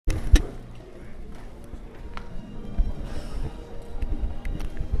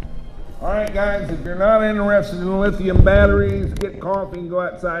All right, guys, if you're not interested in lithium batteries, get coffee and go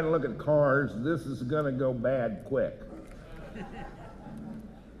outside and look at cars. This is going to go bad quick. If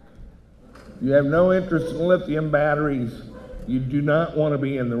you have no interest in lithium batteries, you do not want to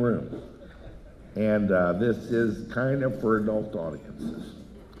be in the room. And this is kind of for adult audiences.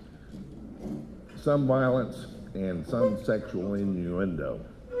 Some violence and some sexual innuendo.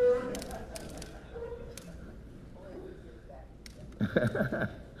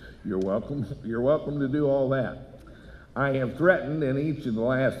 You're welcome to do all that. I have threatened in each of the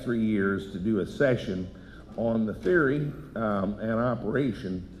last 3 years to do a session on the theory and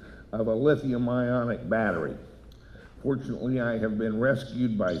operation of a lithium-ionic battery. Fortunately, I have been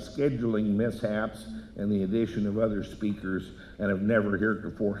rescued by scheduling mishaps and the addition of other speakers and have never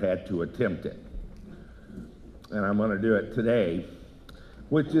heretofore had to attempt it. And I'm going to do it today,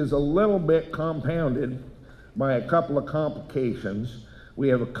 which is a little bit compounded by a couple of complications. We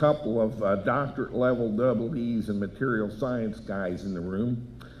have a couple of doctorate level EEs and material science guys in the room,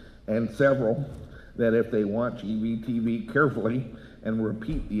 and several that if they watch EVTV carefully and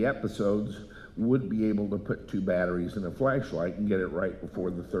repeat the episodes would be able to put 2 batteries in a flashlight and get it right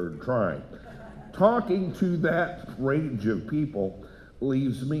before the 3rd try. Talking to that range of people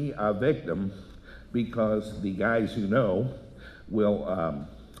leaves me a victim because the guys who know will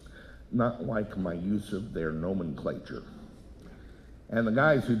not like my use of their nomenclature. And the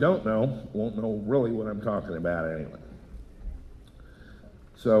guys who don't know won't know really what I'm talking about anyway.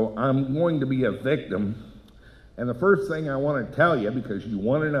 So I'm going to be a victim. And the first thing I want to tell you, because you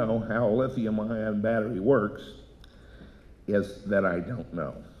want to know how a lithium-ion battery works, is that I don't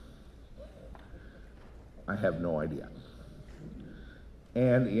know. I have no idea.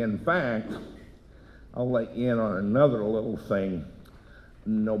 And in fact, I'll let you in on another little thing.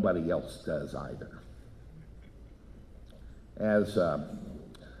 Nobody else does either. As a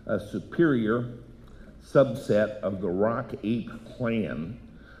superior subset of the rock ape clan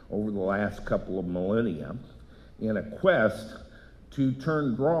over the last couple of millennia, in a quest to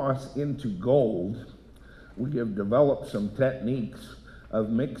turn dross into gold, we have developed some techniques of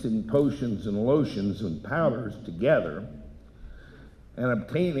mixing potions and lotions and powders together and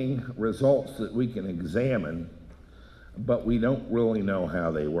obtaining results that we can examine, but we don't really know how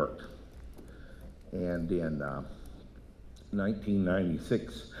they work. And in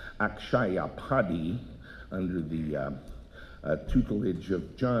 1996, Akshaya Padi, under the tutelage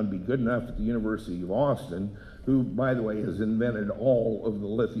of John B. Goodenough at the University of Austin, who, by the way, has invented all of the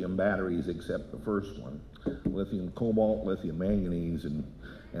lithium batteries except the first one, lithium cobalt, lithium manganese, and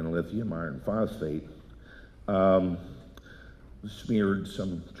lithium iron phosphate, smeared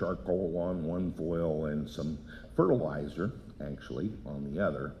some charcoal on one foil and some fertilizer, actually, on the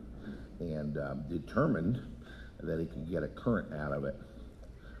other, and determined that he could get a current out of it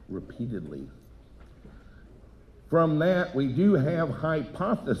repeatedly. From that, we do have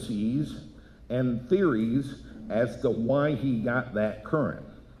hypotheses and theories as to why he got that current.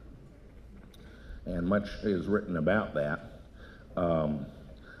 And much is written about that.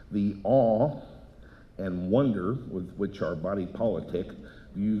 The awe and wonder with which our body politic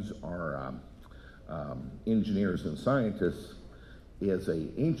views our engineers and scientists is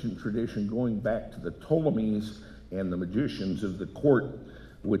an ancient tradition going back to the Ptolemies and the magicians of the court,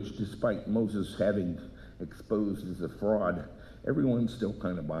 which despite Moses having exposed as a fraud, everyone still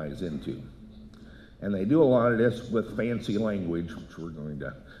kind of buys into. And they do a lot of this with fancy language, which we're going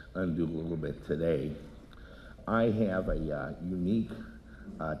to undo a little bit today. I have a unique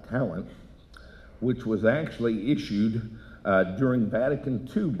talent, which was actually issued during Vatican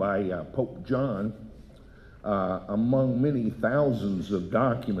II by Pope John. Among many thousands of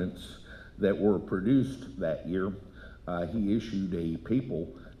documents that were produced that year, he issued a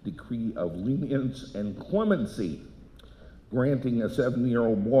papal decree of lenience and clemency, granting a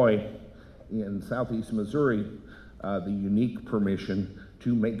 7-year-old boy in southeast Missouri the unique permission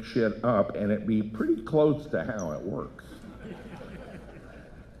to make shit up and it be pretty close to how it works.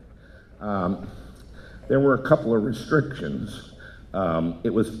 There were a couple of restrictions.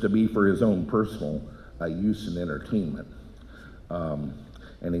 It was to be for his own personal use and entertainment.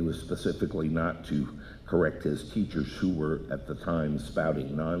 And he was specifically not to correct his teachers who were at the time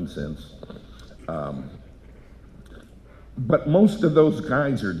spouting nonsense. But most of those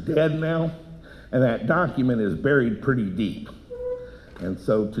guys are dead now, and that document is buried pretty deep. And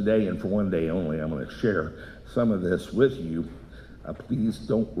so today, and for one day only, I'm going to share some of this with you. Please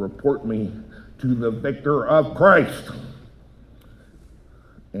don't report me to the victor of Christ.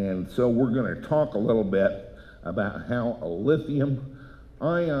 And so we're going to talk a little bit about how a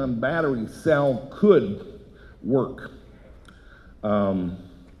lithium-ion battery cell could work.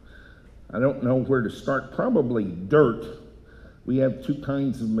 I don't know where to start. Probably dirt. We have two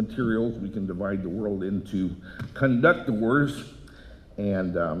kinds of materials. We can divide the world into conductors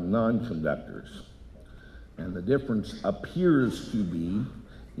and non-conductors. And the difference appears to be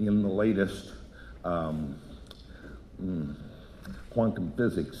in the latest quantum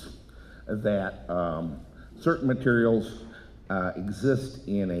physics that certain materials exist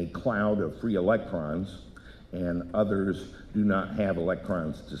in a cloud of free electrons, and others do not have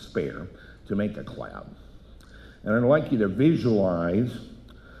electrons to spare to make a cloud. And I'd like you to visualize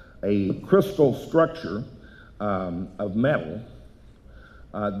a crystal structure of metal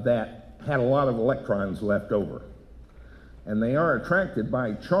that had a lot of electrons left over. And they are attracted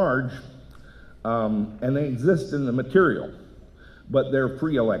by charge, and they exist in the material, but they're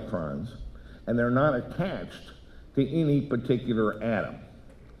free electrons, and they're not attached to any particular atom.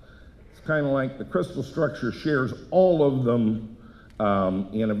 It's kind of like the crystal structure shares all of them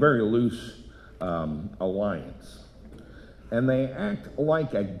in a very loose alliance. And they act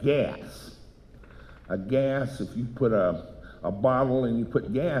like a gas. A gas, if you put a bottle and you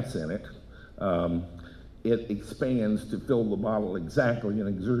put gas in it, it expands to fill the bottle exactly and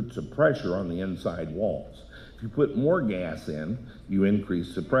exerts a pressure on the inside walls. If you put more gas in, you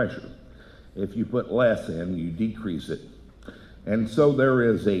increase the pressure. If you put less in, you decrease it. And so there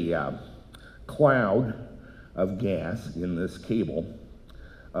is a cloud of gas in this cable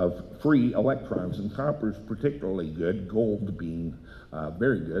of free electrons, and copper is particularly good, gold being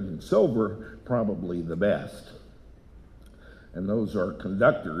very good, and silver probably the best. And those are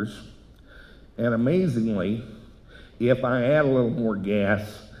conductors. And amazingly, if I add a little more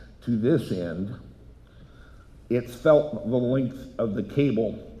gas to this end, it's felt the length of the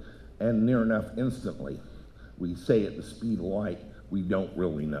cable and near enough instantly. We say at the speed of light. We don't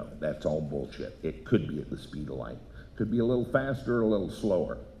really know. That's all bullshit. It could be at the speed of light. Could be a little faster or a little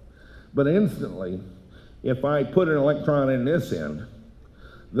slower. But instantly, if I put an electron in this end,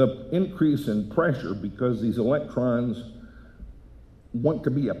 the increase in pressure, because these electrons want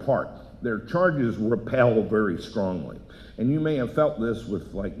to be apart, their charges repel very strongly. And you may have felt this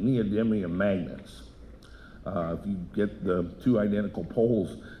with like neodymium magnets. If you get the two identical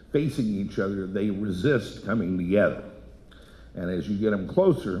poles facing each other, they resist coming together. And as you get them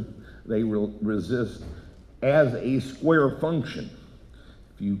closer, they will resist as a square function.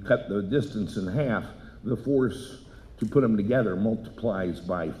 If you cut the distance in half, the force to put them together multiplies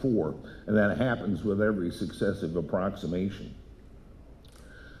by 4, and that happens with every successive approximation.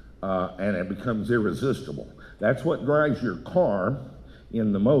 And it becomes irresistible. That's what drives your car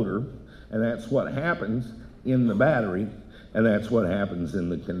in the motor, and that's what happens in the battery, and that's what happens in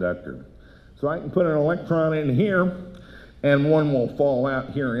the conductor. So I can put an electron in here, and one will fall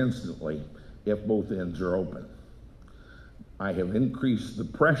out here instantly if both ends are open. I have increased the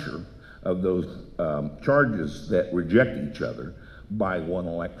pressure of those charges that reject each other by 1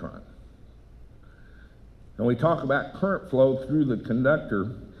 electron. And we talk about current flow through the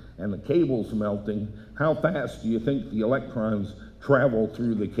conductor and the cable's melting. How fast do you think the electrons travel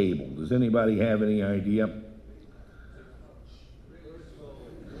through the cable? Does anybody have any idea?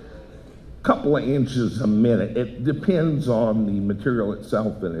 Couple of inches a minute. It depends on the material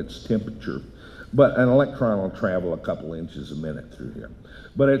itself and its temperature, but an electron will travel a couple inches a minute through here.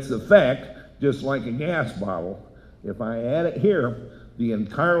 But it's the fact, just like a gas bottle, if I add it here, the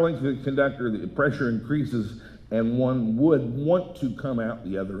entire length of the conductor, the pressure increases, and one would want to come out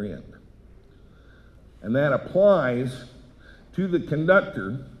the other end. And that applies to the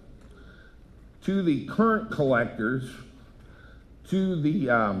conductor, to the current collectors, to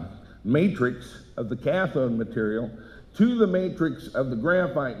the matrix of the cathode material, to the matrix of the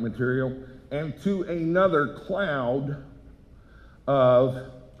graphite material, and to another cloud of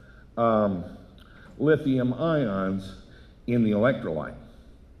lithium ions in the electrolyte.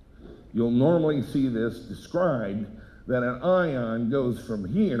 You'll normally see this described that an ion goes from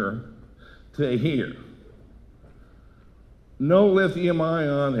here to here. No lithium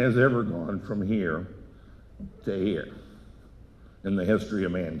ion has ever gone from here to here in the history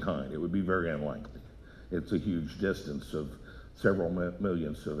of mankind. It would be very unlikely. It's a huge distance of several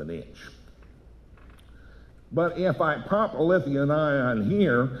millionths of an inch. But if I pop a lithium ion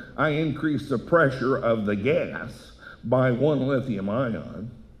here, I increase the pressure of the gas by 1 lithium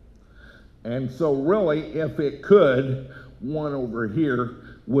ion. And so really, if it could, one over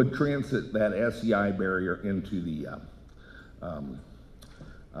here would transit that SEI barrier into the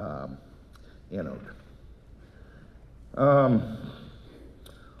anode.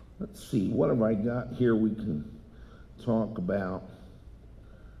 Let's see, what have I got here we can talk about?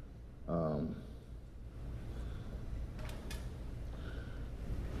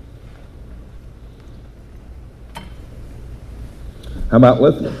 How about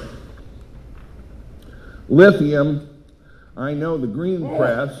lithium? Lithium, I know the green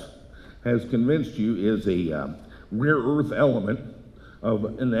press has convinced you, is a rare earth element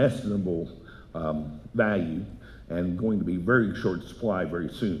of inestimable value and going to be very short supply very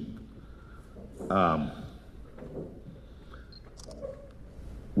soon.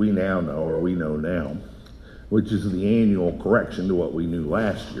 We now know, or we know now, which is the annual correction to what we knew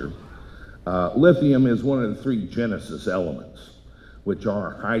last year. Lithium is one of the three genesis elements, which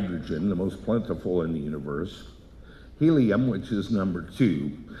are hydrogen, the most plentiful in the universe, helium, which is number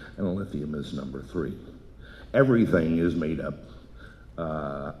 2, and lithium is number 3. Everything is made up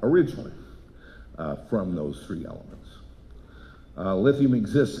originally from those 3 elements. Lithium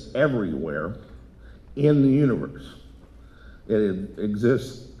exists everywhere in the universe. It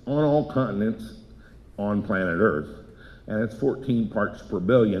exists on all continents on planet Earth, and it's 14 parts per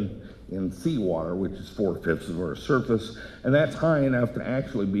billion in seawater, which is 4/5 of our surface, and that's high enough to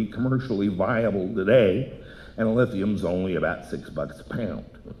actually be commercially viable today, and lithium's only about $6 a pound.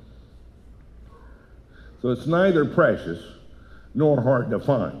 So it's neither precious nor hard to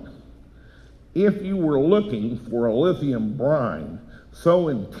find. If you were looking for a lithium brine so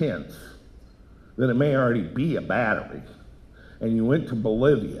intense that it may already be a battery, and you went to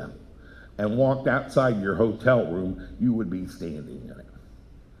Bolivia and walked outside your hotel room, you would be standing in it.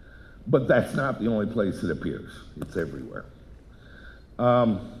 But that's not the only place it appears. It's everywhere.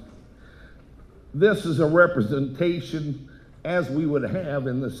 This is a representation as we would have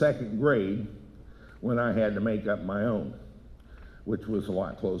in the 2nd grade when I had to make up my own, which was a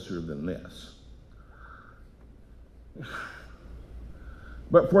lot closer than this.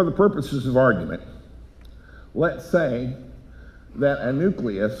 But for the purposes of argument, let's say that a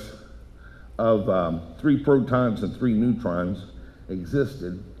nucleus of 3 protons and 3 neutrons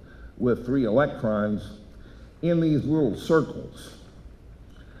existed with 3 electrons in these little circles,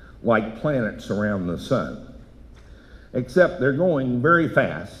 like planets around the sun. Except they're going very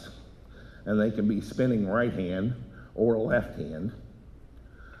fast, and they can be spinning right hand or left hand,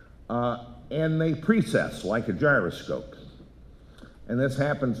 and they precess like a gyroscope. And this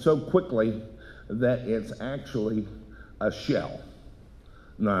happens so quickly that it's actually a shell,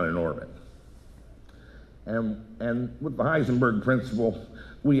 not an orbit. And with the Heisenberg principle,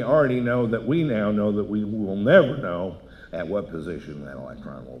 we already know that we now know that we will never know at what position that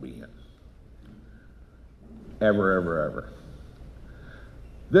electron will be in. Ever, ever, ever.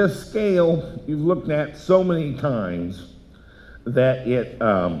 This scale you've looked at so many times that it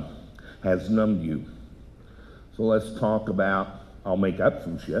has numbed you. So let's talk about, I'll make up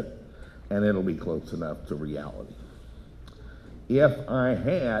some shit, and it'll be close enough to reality. If I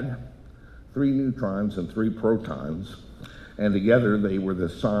had 3 neutrons and 3 protons, and together they were the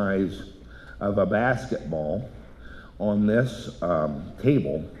size of a basketball on this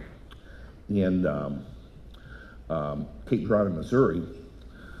table in Cape Girardeau, Missouri,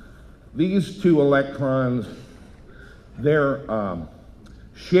 these 2 electrons, their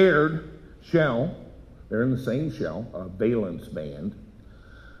shared shell, they're in the same shell, a valence band,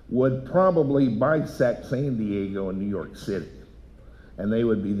 would probably bisect San Diego and New York City, and they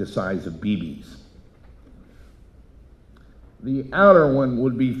would be the size of BBs. The outer one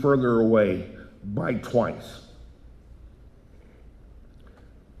would be further away by twice.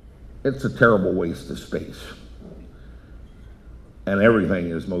 It's a terrible waste of space. And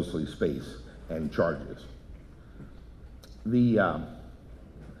everything is mostly space and charges.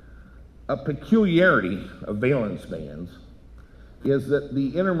 A peculiarity of valence bands is that the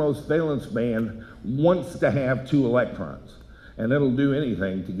innermost valence band wants to have 2 electrons, and it'll do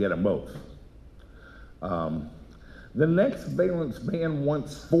anything to get them both. The next valence band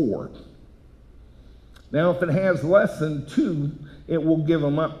wants 4. Now, if it has less than 2, it will give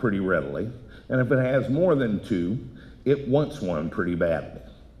them up pretty readily, and if it has more than 2, it wants 1 pretty badly.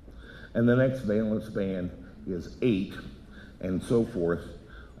 And the next valence band is 8, and so forth,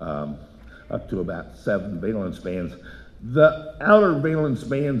 up to about 7 valence bands. The outer valence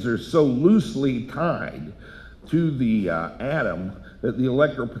bands are so loosely tied to the atom that the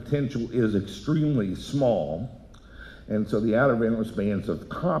electropotential is extremely small, and so the outer valence bands of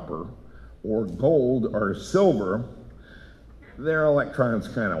copper or gold or silver, their electrons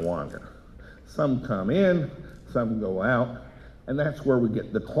kind of wander. Some come in, some go out, and that's where we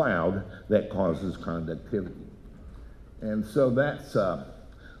get the cloud that causes conductivity. And so that's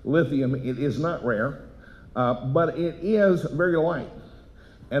lithium. It is not rare, but it is very light.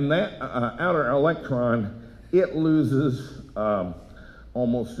 And that outer electron, it loses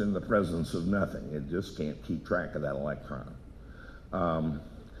almost in the presence of nothing. It just can't keep track of that electron.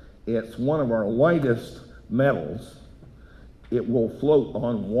 It's one of our lightest metals, it will float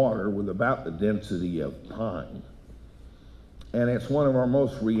on water with about the density of pine. And it's one of our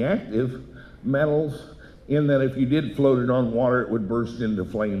most reactive metals in that if you did float it on water, it would burst into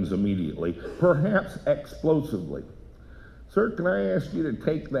flames immediately, perhaps explosively. Sir, can I ask you to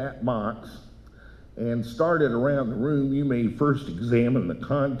take that box and start it around the room? You may first examine the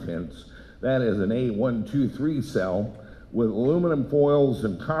contents. That is an A123 cell with aluminum foils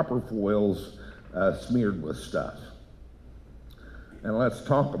and copper foils smeared with stuff. And let's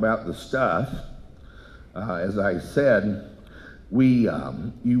talk about the stuff. As I said,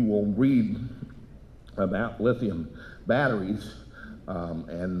 you will read about lithium batteries,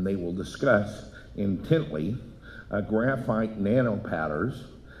 and they will discuss intently graphite nanopowders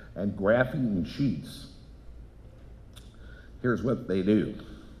and graphene sheets. Here's what they do.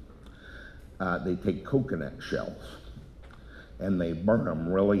 They take coconut shells and they burn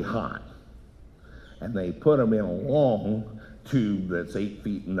them really hot, and they put them in a long tube that's 8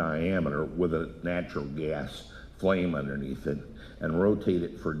 feet in diameter with a natural gas flame underneath it, and rotate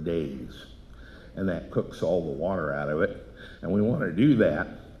it for days. And that cooks all the water out of it. And we want to do that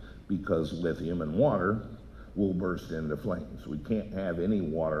because lithium and water will burst into flames. We can't have any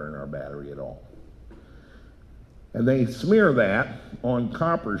water in our battery at all. And they smear that on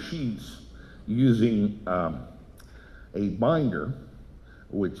copper sheets using a binder,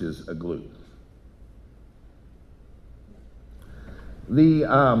 which is a glue.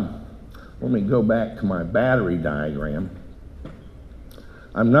 Let me go back to my battery diagram.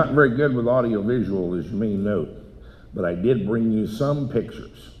 I'm not very good with audiovisual, as you may note, but I did bring you some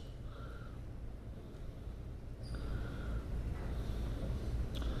pictures.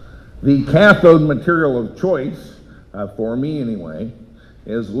 The cathode material of choice, for me anyway,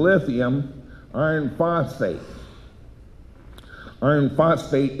 is lithium iron phosphate. Iron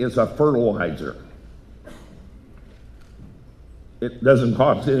phosphate is a fertilizer. It doesn't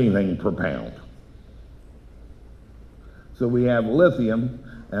cost anything per pound. So we have lithium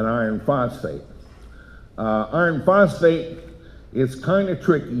and iron phosphate. Iron phosphate is kind of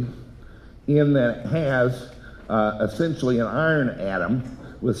tricky in that it has essentially an iron atom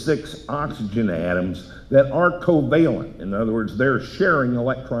with 6 oxygen atoms that are covalent. In other words, they're sharing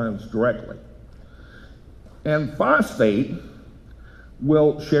electrons directly. And phosphate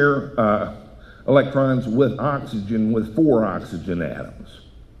will share electrons with oxygen with 4 oxygen atoms.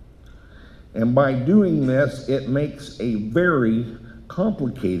 And by doing this, it makes a very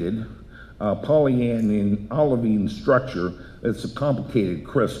complicated polyanion olivine structure. It's a complicated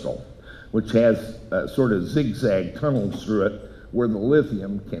crystal, which has sort of zigzag tunnels through it where the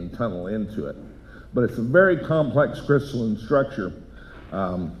lithium can tunnel into it. But it's a very complex crystalline structure,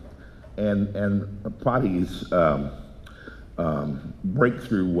 and Potty's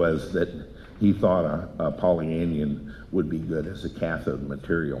breakthrough was that he thought a polyanion would be good as a cathode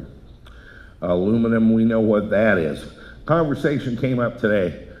material. Aluminum, we know what that is. Conversation came up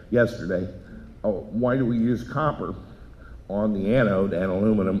yesterday. Oh, why do we use copper on the anode and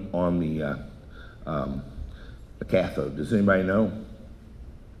aluminum on the cathode? Does anybody know?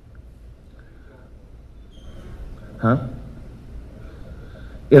 Huh?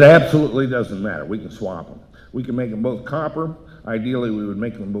 It absolutely doesn't matter. We can swap them. We can make them both copper. Ideally, we would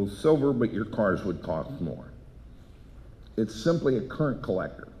make them both silver, but your cars would cost more. It's simply a current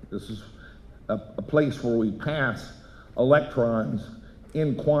collector. This is a place where we pass electrons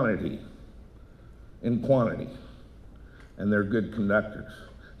in quantity, and they're good conductors.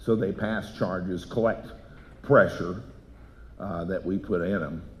 So they pass charges, collect pressure that we put in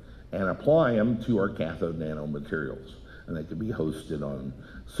them, and apply them to our cathode nanomaterials. And they could be hosted on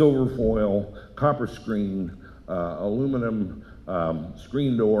silver foil, copper screen, aluminum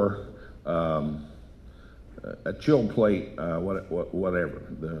screen door, a chill plate, whatever.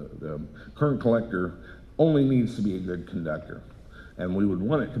 The current collector only needs to be a good conductor. And we would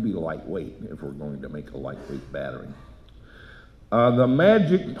want it to be lightweight if we're going to make a lightweight battery. The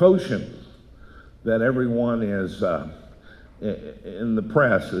magic potion that everyone is in the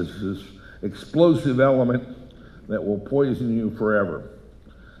press is this explosive element that will poison you forever.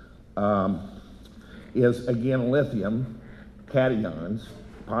 Is again lithium cations,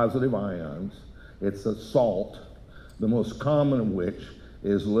 positive ions. It's a salt, the most common of which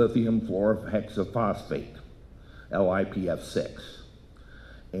is lithium fluorohexaphosphate, LiPF6.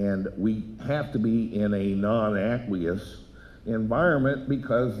 And we have to be in a non-aqueous environment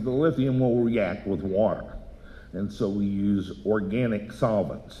because the lithium will react with water. And so we use organic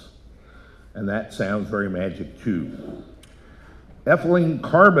solvents. And that sounds very magic too. Ethylene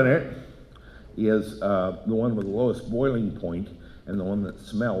carbonate is the one with the lowest boiling point and the one that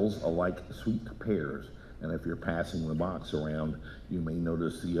smells like sweet pears. And if you're passing the box around, you may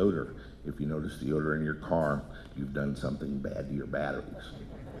notice the odor. If you notice the odor in your car, you've done something bad to your batteries.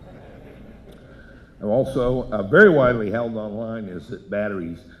 And also, very widely held online is that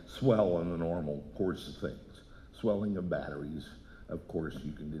batteries swell in the normal course of things. Swelling of batteries, of course,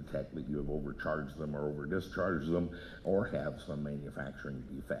 you can detect that you have overcharged them or over-discharged them or have some manufacturing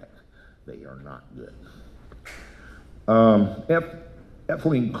defect. They are not good.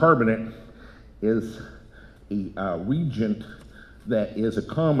 Ethylene carbonate is a reagent that is a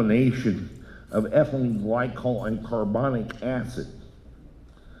combination of ethylene glycol and carbonic acid.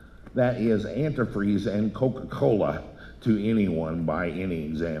 That is antifreeze and Coca-Cola to anyone by any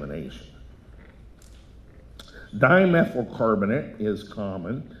examination. Dimethyl carbonate is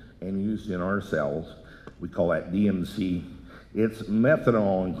common and used in our cells. We call that DMC. It's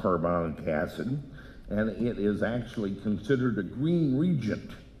methanol and carbonic acid, and it is actually considered a green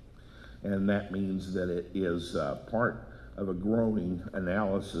reagent. And that means that it is part of a growing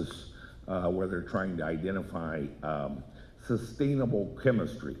analysis where they're trying to identify sustainable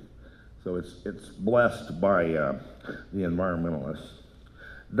chemistry. So it's blessed by the environmentalists.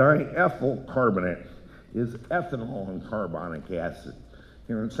 Diethyl carbonate is ethanol and carbonic acid.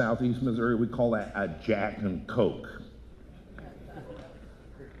 Here in southeast Missouri, we call that a Jack and Coke.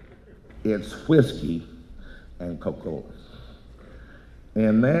 It's whiskey and Coca-Cola.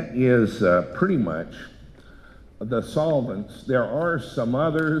 And that is pretty much the solvents. There are some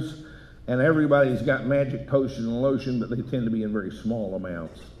others, and everybody's got magic potion and lotion, but they tend to be in very small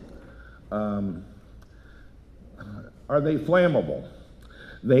amounts. Are they flammable?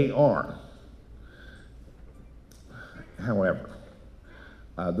 They are. However,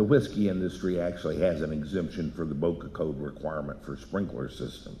 the whiskey industry actually has an exemption for the BOCA code requirement for sprinkler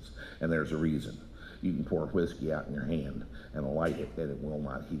systems, and there's a reason. You can pour whiskey out in your hand and light it, and it will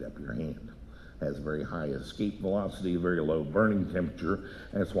not heat up your hand. It has very high escape velocity, very low burning temperature.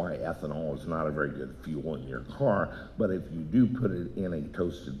 That's why ethanol is not a very good fuel in your car, but if you do put it in a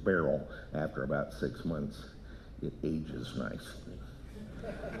toasted barrel, after about 6 months, it ages nicely.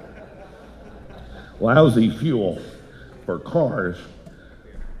 Lousy fuel for cars,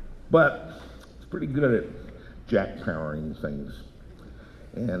 but it's pretty good at jack powering things.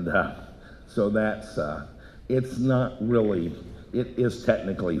 And so that's, it's not really, it is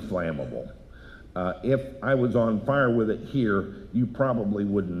technically flammable. If I was on fire with it here, you probably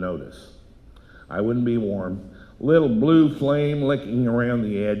wouldn't notice. I wouldn't be warm. Little blue flame licking around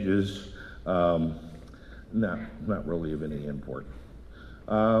the edges. No, not really of any import.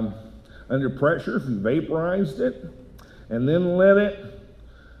 Under pressure, if you vaporized it and then lit it,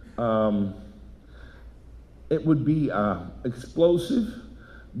 it would be explosive,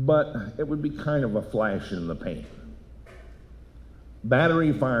 but it would be kind of a flash in the pan.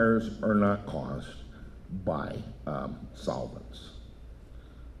 Battery fires are not caused by solvents.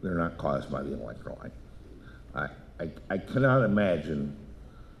 They're not caused by the electrolyte. I cannot imagine,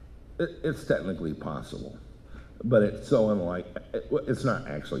 it's technically possible, but it's so unlikely, it's not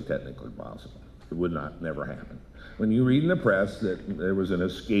actually technically possible. It would never happen. When you read in the press that there was an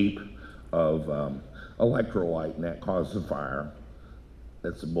escape of electrolyte and that caused the fire,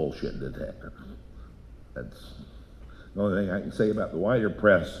 that's a bullshit detector. That's the only thing I can say about the wider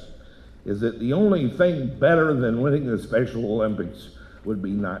press is that the only thing better than winning the Special Olympics would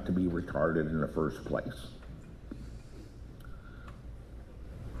be not to be retarded in the first place.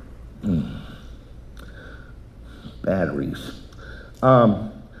 Batteries.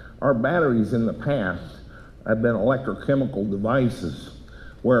 Our batteries in the past have been electrochemical devices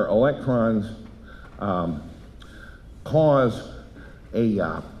where electrons cause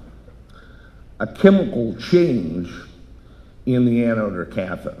a chemical change in the anode or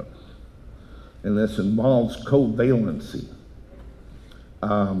cathode. And this involves covalency.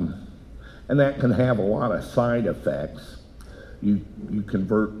 And that can have a lot of side effects. You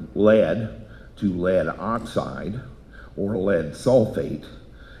convert lead to lead oxide or lead sulfate,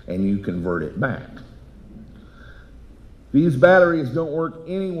 and you convert it back. These batteries don't work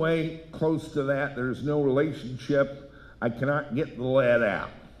any way close to that. There's no relationship. I cannot get the lead out.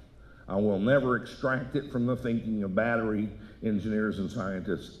 I will never extract it from the thinking of battery engineers and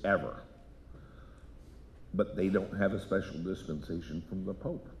scientists ever. But they don't have a special dispensation from the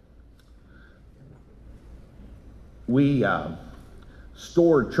Pope. We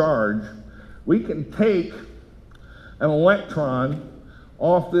store charge. We can take an electron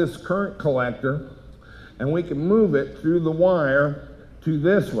off this current collector and we can move it through the wire to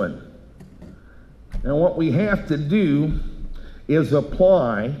this one. Now what we have to do is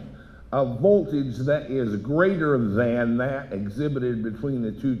apply a voltage that is greater than that exhibited between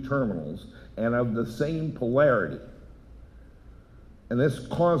the two terminals and of the same polarity. And this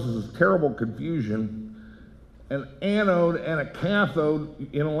causes terrible confusion. An anode and a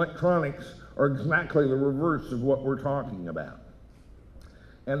cathode in electronics are exactly the reverse of what we're talking about.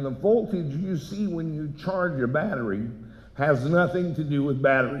 And the voltage you see when you charge a battery has nothing to do with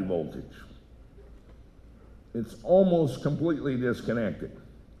battery voltage. It's almost completely disconnected.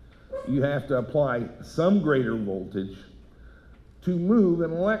 You have to apply some greater voltage to move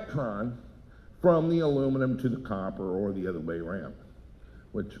an electron from the aluminum to the copper, or the other way around,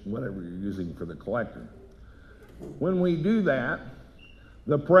 whatever you're using for the collector. When we do that,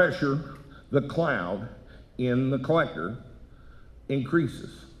 the pressure, the cloud in the collector,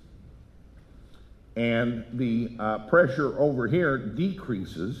 increases. And the pressure over here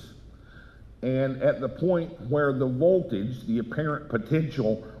decreases. And at the point where the voltage, the apparent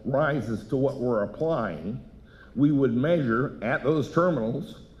potential, rises to what we're applying, we would measure at those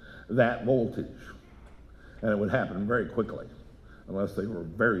terminals that voltage. And it would happen very quickly, unless they were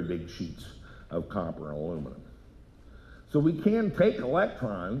very big sheets of copper and aluminum. So we can take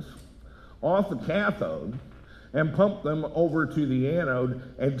electrons off the cathode and pump them over to the anode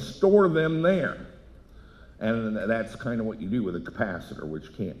and store them there. And that's kind of what you do with a capacitor,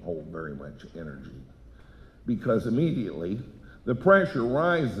 which can't hold very much energy, because immediately the pressure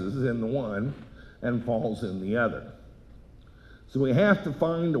rises in the one and falls in the other. So we have to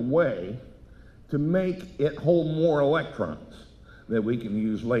find a way to make it hold more electrons that we can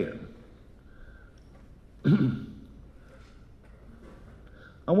use later.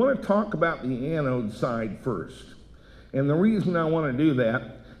 I want to talk about the anode side first. And the reason I want to do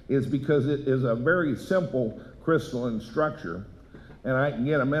that is because it is a very simple crystalline structure, and I can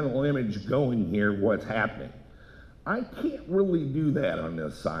get a mental image going here what's happening. I can't really do that on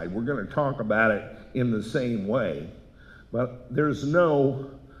this side. We're going to talk about it in the same way, but there's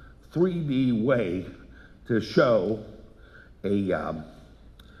no 3D way to show a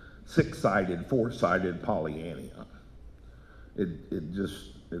six-sided, four-sided polyanion.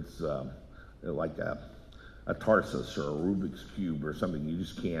 It's like a tarsus or a Rubik's Cube or something. You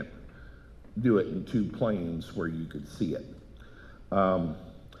just can't do it in two planes where you could see it. So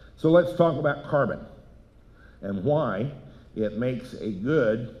let's talk about carbon and why it makes a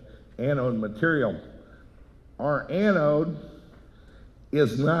good anode material. Our anode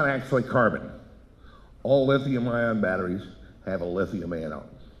is not actually carbon. All lithium-ion batteries have a lithium anode.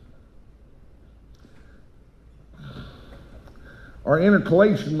 Our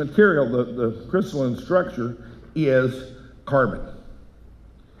intercalation material, the crystalline structure, is carbon.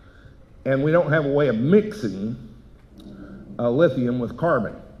 And we don't have a way of mixing lithium with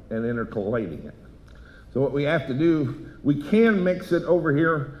carbon and intercalating it. So what we have to do, we can mix it over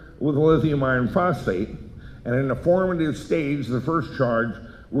here with lithium iron phosphate, and in the formative stage, the first charge,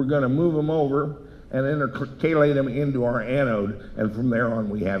 we're going to move them over and intercalate them into our anode, and from there on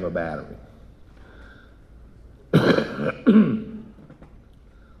we have a battery.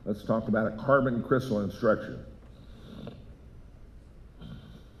 Let's talk about a carbon crystalline structure.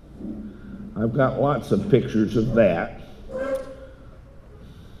 I've got lots of pictures of that.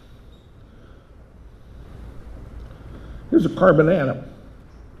 Here's a carbon atom.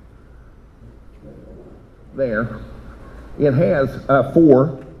 There. It has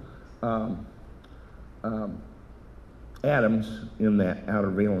 4 atoms in that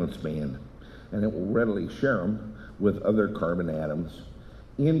outer valence band, and it will readily share them with other carbon atoms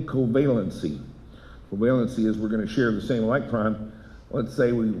in covalency. Covalency is we're going to share the same electron. Let's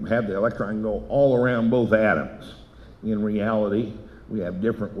say we have the electron go all around both atoms. In reality, we have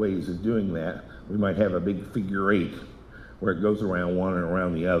different ways of doing that. We might have a big figure 8 where it goes around one and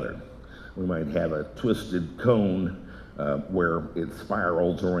around the other. We might have a twisted cone where it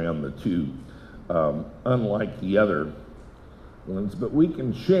spirals around the two, unlike the other ones. But we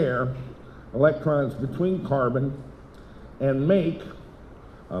can share electrons between carbon and make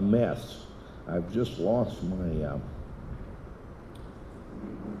a mess. I've just lost my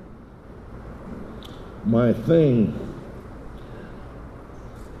my thing.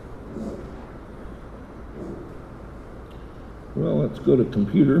 Well, let's go to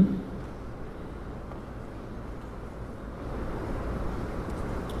computer.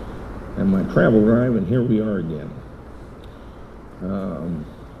 And my travel drive, and here we are again.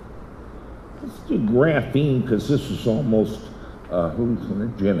 Let's do graphene, because this is almost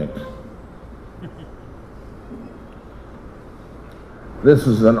hallucinogenic. This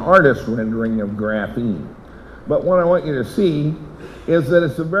is an artist rendering of graphene. But what I want you to see is that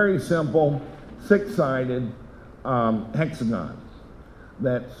it's a very simple 6-sided hexagon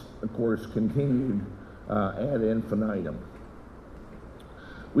that's, of course, continued ad infinitum.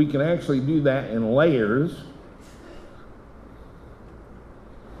 we can actually do that in layers.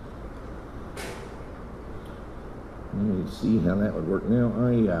 Let me see how that would work. Now,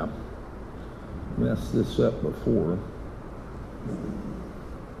 I messed this up before.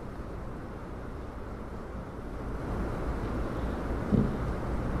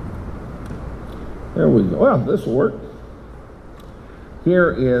 There we go. Well, this will work.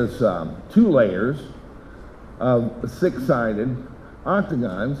 Here is 2 layers of 6-sided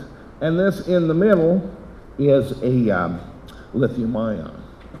octagons, and this in the middle is a lithium ion.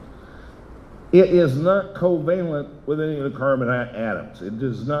 It is not covalent with any of the carbon atoms. It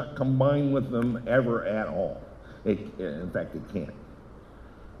does not combine with them ever at all. In fact, it can't.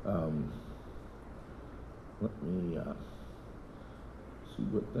 Let me see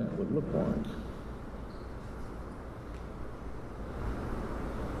what that would look like.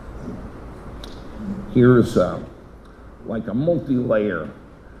 Here's like a multi-layer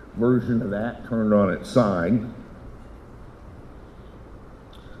version of that turned on its side.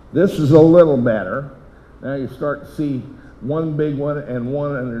 This is a little better. Now you start to see one big one and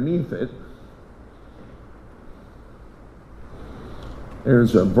one underneath it.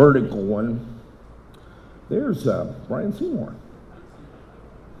 There's a vertical one. There's Brian Seymour.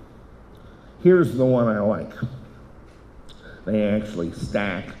 Here's the one I like. They actually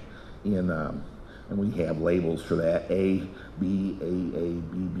stack in, and we have labels for that, A, B, A,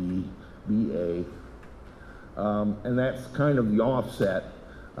 B, B, A. And that's kind of the offset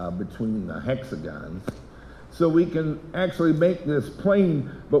between the hexagons. So we can actually make this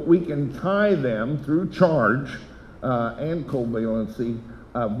plane, but we can tie them through charge and covalency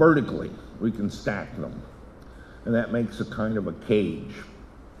vertically. We can stack them. And that makes a kind of a cage.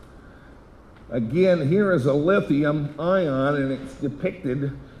 Again, here is a lithium ion, and it's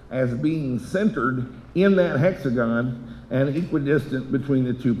depicted as being centered in that hexagon and equidistant between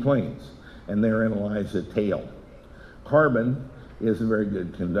the 2 planes. And therein lies the tail. Carbon is a very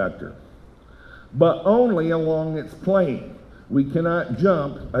good conductor, but only along its plane. We cannot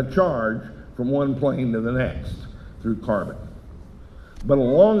jump a charge from one plane to the next through carbon. But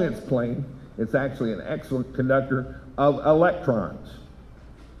along its plane, it's actually an excellent conductor of electrons.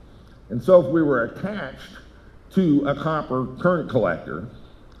 And so if we were attached to a copper current collector,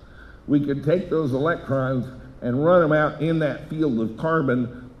 we could take those electrons and run them out in that field of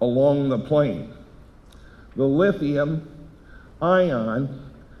carbon along the plane. The lithium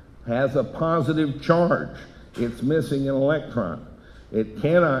ion has a positive charge. It's missing an electron. It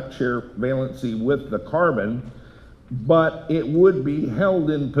cannot share valency with the carbon, but it would be held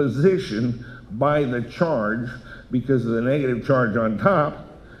in position by the charge because of the negative charge on top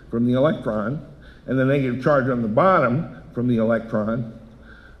from the electron and the negative charge on the bottom from the electron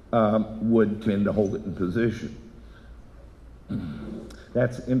would tend to hold it in position.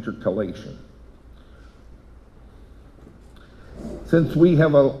 That's intercalation. Since we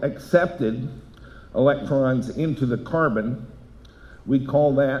have accepted electrons into the carbon, we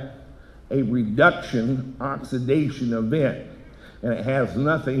call that a reduction oxidation event, and it has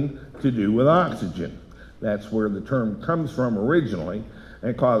nothing to do with oxygen. That's where the term comes from originally,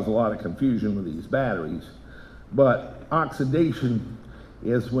 and it caused a lot of confusion with these batteries. But oxidation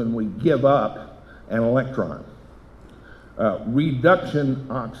is when we give up an electron. Reduction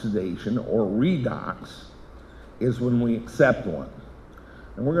oxidation, or redox, is when we accept one.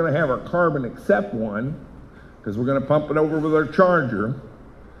 And we're going to have our carbon accept one because we're going to pump it over with our charger.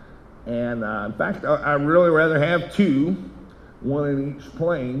 And in fact, I'd really rather have 2, one in each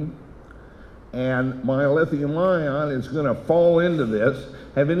plane. And my lithium ion is going to fall into this.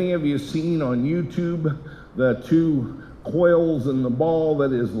 Have any of you seen on YouTube the 2 coils in the ball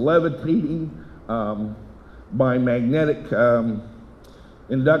that is levitating by magnetic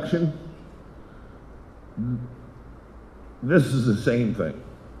induction? This is the same thing,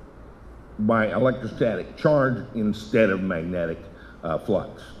 by electrostatic charge instead of magnetic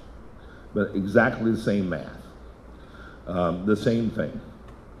flux, but exactly the same math, the same thing.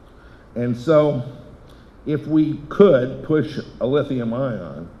 And so if we could push a lithium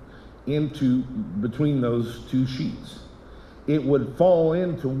ion into between those 2 sheets, it would fall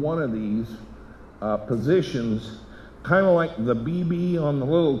into one of these positions, kind of like the BB on the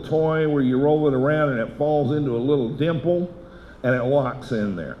little toy where you roll it around and it falls into a little dimple and it locks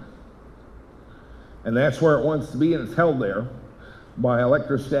in there. And that's where it wants to be, and it's held there by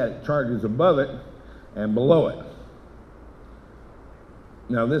electrostatic charges above it and below it.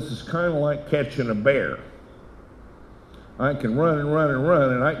 Now this is kind of like catching a bear. I can run and run and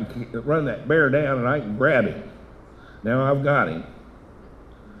run, and I can run that bear down and I can grab him. Now I've got him.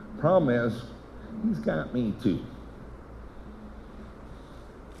 Problem is, he's got me too.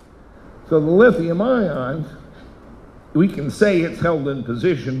 So the lithium ions, we can say it's held in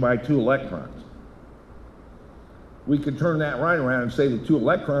position by 2 electrons. We could turn that right around and say the 2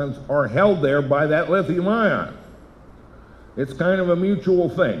 electrons are held there by that lithium ion. It's kind of a mutual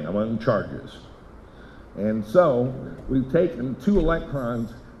thing among charges. And so we've taken 2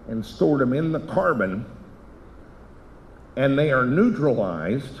 electrons and stored them in the carbon, and they are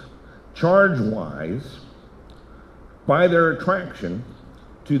neutralized charge-wise by their attraction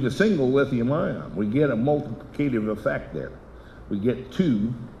to the single lithium ion. We get a multiplicative effect there. We get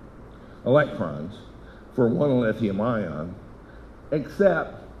 2 electrons for 1 lithium ion,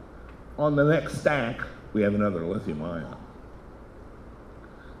 except on the next stack we have another lithium ion.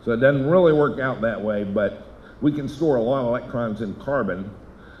 So it doesn't really work out that way, but we can store a lot of electrons in carbon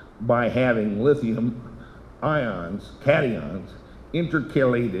by having lithium ions, cations,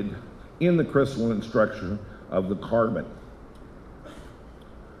 intercalated in the crystalline structure of the carbon.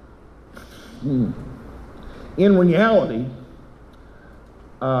 In reality,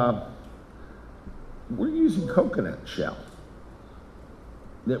 we're using coconut shell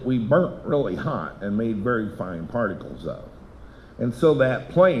that we burnt really hot and made very fine particles of. And so that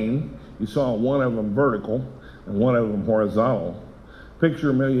plane, you saw one of them vertical and one of them horizontal.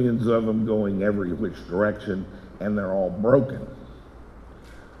 Picture millions of them going every which direction, and they're all broken.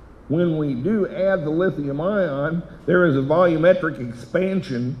 When we do add the lithium ion, there is a volumetric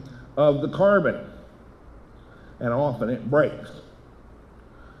expansion of the carbon, and often it breaks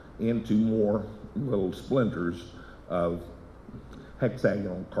into more little splinters of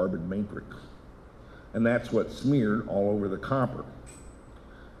hexagonal carbon matrix. And that's what's smeared all over the copper.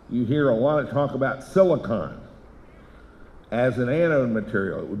 You hear a lot of talk about silicon as an anode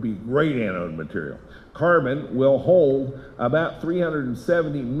material. It would be great anode material. Carbon will hold about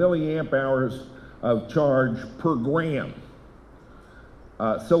 370 milliamp hours of charge per gram.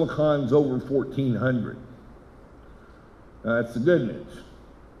 Silicon's over 1400. That's the good news.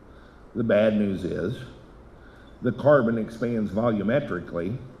 The bad news is the carbon expands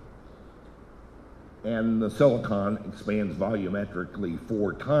volumetrically, and the silicon expands volumetrically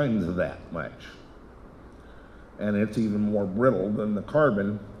 4 times that much. And it's even more brittle than the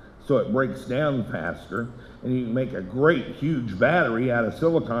carbon, so it breaks down faster, and you can make a great huge battery out of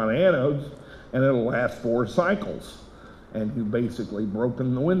silicon anodes, and it'll last 4 cycles. And you've basically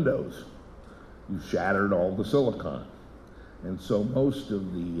broken the windows. You've shattered all the silicon. And so most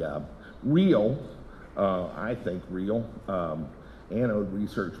of the real, I think real, anode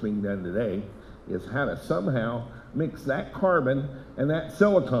research being done today is how to somehow mix that carbon and that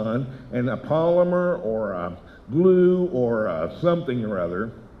silicon and a polymer or a glue or something or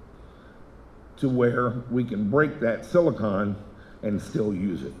other to where we can break that silicon and still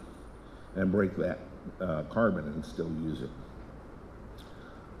use it, and break that carbon and still use it.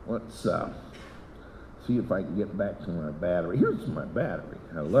 Let's see if I can get back to my battery. Here's my battery.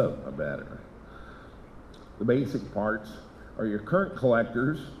 I love my battery. The basic parts are your current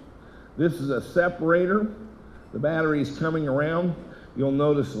collectors. This is a separator. The battery's coming around. You'll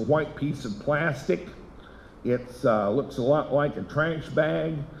notice a white piece of plastic. It looks a lot like a trash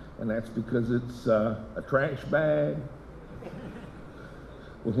bag, and that's because it's a trash bag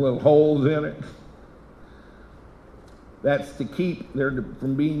with little holes in it. That's to keep there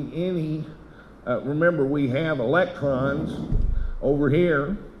from being any, remember we have electrons over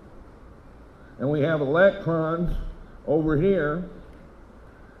here, and we have electrons over here,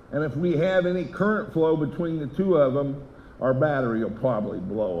 and if we have any current flow between the 2 of them, our battery will probably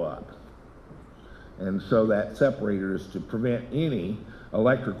blow up. And so that separator is to prevent any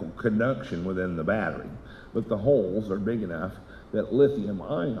electrical conduction within the battery. But the holes are big enough that lithium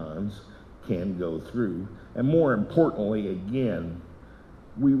ions can go through. And more importantly, again,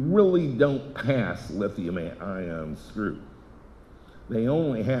 we really don't pass lithium ions through. They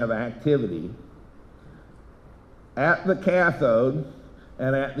only have activity at the cathode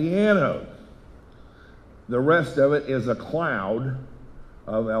and at the anode. The rest of it is a cloud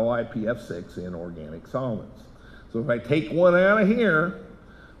of LiPF6 in organic solvents. So if I take one out of here,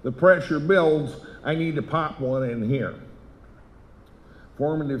 the pressure builds, I need to pop one in here.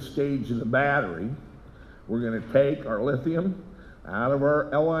 Formative stage of the battery, we're going to take our lithium out of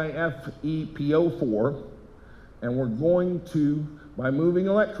our LiFePO4, and we're going to, by moving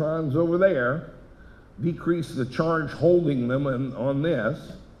electrons over there, decrease the charge holding them on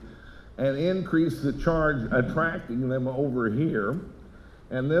this, and increase the charge attracting them over here.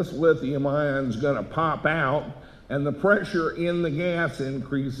 And this lithium ion is going to pop out, and the pressure in the gas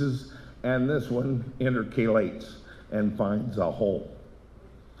increases, and this one intercalates and finds a hole.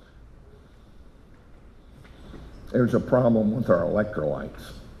 There's a problem with our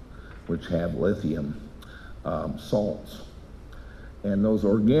electrolytes. which have lithium salts. And those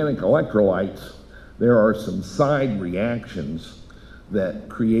organic electrolytes, there are some side reactions that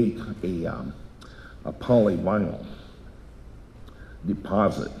create a polyvinyl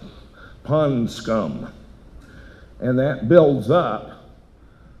deposit, pond scum. And that builds up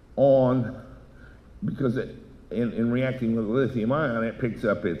because in reacting with lithium ion, it picks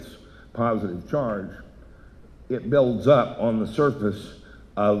up its positive charge. It builds up on the surface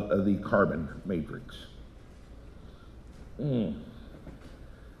of the carbon matrix.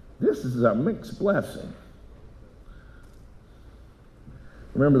 This is a mixed blessing.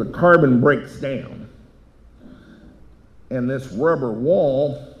 Remember, the carbon breaks down, and this rubber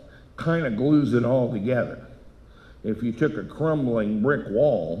wall kind of glues it all together. If you took a crumbling brick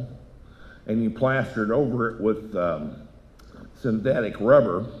wall and you plastered over it with synthetic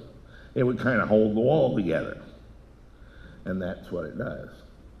rubber, it would kind of hold the wall together. And that's what it does.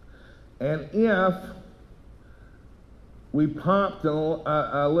 And if we popped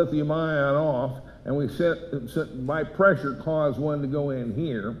a lithium ion off, and we set by pressure caused one to go in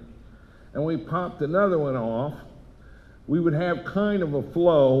here, and we popped another one off, we would have kind of a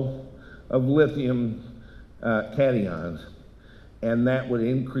flow of lithium cations, and that would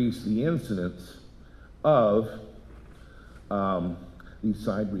increase the incidence of these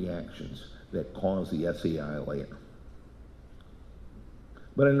side reactions that cause the SEI layer.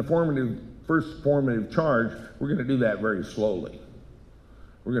 But in the first formative charge, we're going to do that very slowly.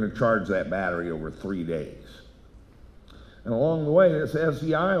 We're going to charge that battery over 3 days. And along the way, this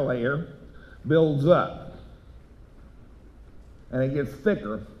SEI layer builds up, and it gets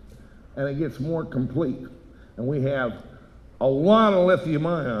thicker, and it gets more complete. And we have a lot of lithium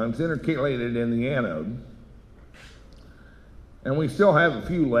ions intercalated in the anode, and we still have a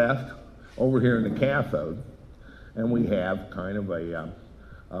few left over here in the cathode, and we have kind of a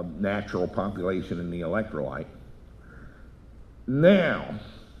natural population in the electrolyte. Now,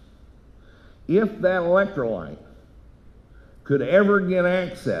 if that electrolyte could ever get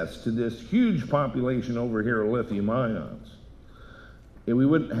access to this huge population over here of lithium ions, we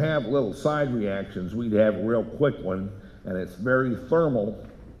wouldn't have little side reactions. We'd have a real quick one, and it's very thermal,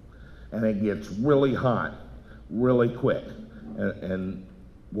 and it gets really hot really quick. And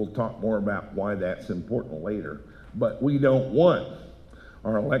we'll talk more about why that's important later. But we don't want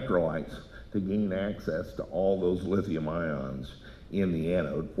our electrolytes to gain access to all those lithium ions in the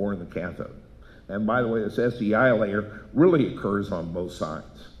anode or in the cathode. And by the way, this SEI layer really occurs on both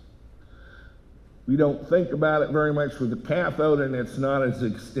sides. We don't think about it very much with the cathode, and it's not as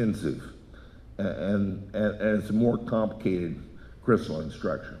extensive, and it's a more complicated crystalline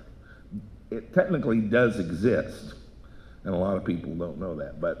structure. It technically does exist, and a lot of people don't know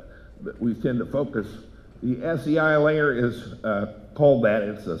that, but we tend to focus. The SEI layer is called that.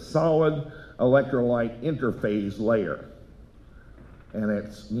 It's a solid electrolyte interphase layer, and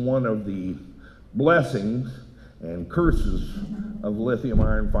it's one of the blessings and curses of lithium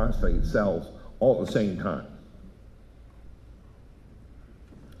iron phosphate cells all at the same time.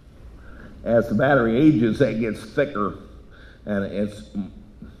 As the battery ages, that gets thicker, and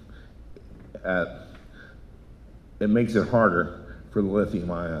it makes it harder for the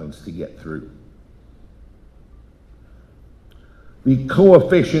lithium ions to get through. The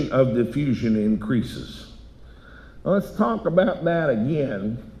coefficient of diffusion increases. Now let's talk about that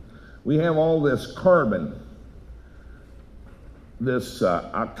again. We have all this carbon, this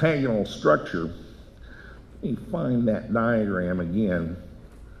octagonal structure. Let me find that diagram again.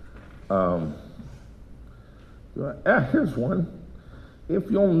 Here's one.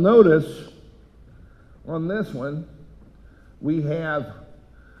 If you'll notice on this one, we have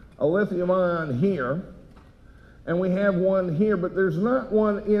a lithium ion here, and we have one here, but there's not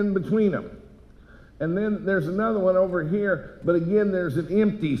one in between them. And then there's another one over here, but again, there's an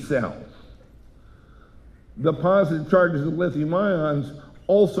empty cell. The positive charges of lithium ions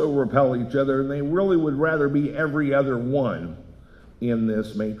also repel each other, and they really would rather be every other one in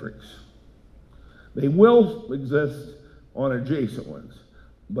this matrix. They will exist on adjacent ones,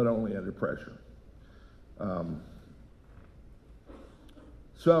 but only under pressure.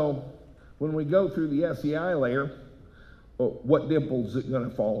 So when we go through the SEI layer, what dimple is it going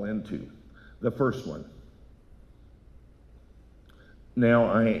to fall into? The first one. Now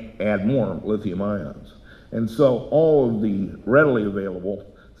I add more lithium ions. And so all of the readily available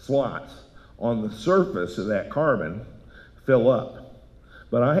slots on the surface of that carbon fill up.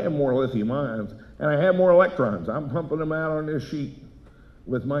 But I have more lithium ions, and I have more electrons. I'm pumping them out on this sheet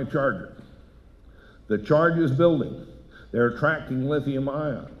with my charger. The charge is building. They're attracting lithium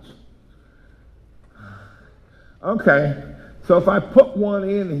ions. Okay, So if I put one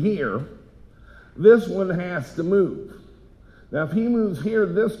in here, this one has to move. Now if he moves here,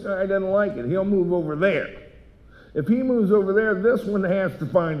 this guy doesn't like it. He'll move over there. If he moves over there, this one has to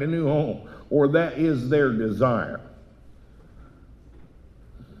find a new home, or that is their desire.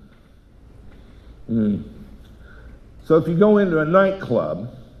 So if you go into a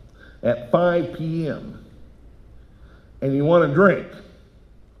nightclub at 5 p.m. and you want a drink,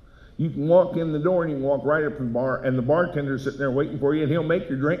 you can walk in the door and you can walk right up to the bar, and the bartender's sitting there waiting for you, and he'll make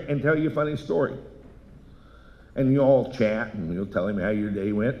your drink and tell you a funny story. And you all chat, and you'll tell him how your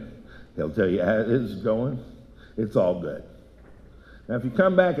day went. He'll tell you how it is going. It's all good. Now, if you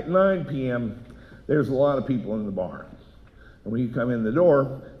come back at 9 p.m., there's a lot of people in the bar. And when you come in the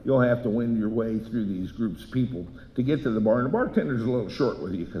door, you'll have to wend your way through these groups of people to get to the bar. And the bartender's a little short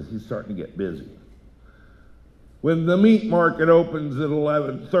with you because he's starting to get busy. When the meat market opens at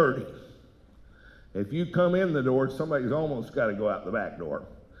 11:30, if you come in the door, somebody's almost got to go out the back door.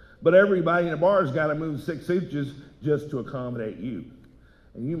 But everybody in the bar's got to move 6 inches just to accommodate you.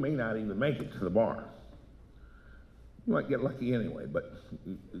 And you may not even make it to the bar. You might get lucky anyway, but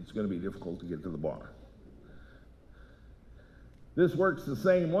it's going to be difficult to get to the bar. This works the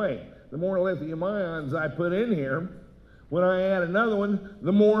same way. The more lithium ions I put in here, when I add another one,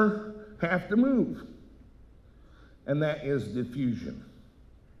 the more have to move. And that is diffusion.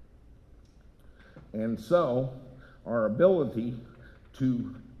 And so our ability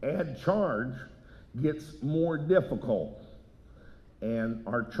to add charge gets more difficult, and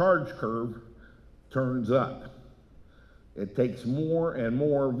our charge curve turns up. It takes more and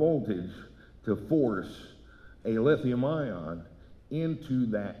more voltage to force a lithium ion into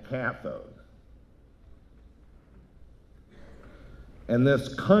that cathode. And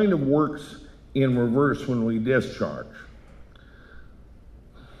this kind of works in reverse when we discharge.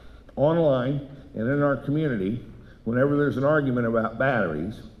 Online and in our community, whenever there's an argument about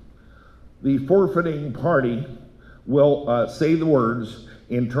batteries, the forfeiting party will say the words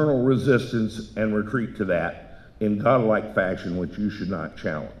internal resistance and retreat to that in godlike fashion, which you should not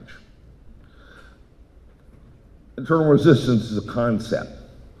challenge. Internal resistance is a concept.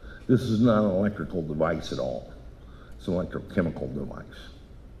 This is not an electrical device at all. It's an electrochemical device.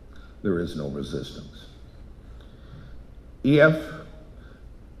 There is no resistance. If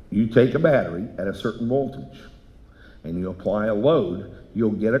you take a battery at a certain voltage and you apply a load, you'll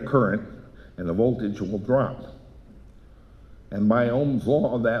get a current and the voltage will drop. And by Ohm's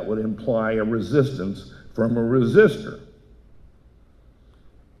law, that would imply a resistance from a resistor.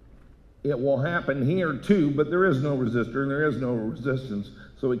 It will happen here too, but there is no resistor and there is no resistance,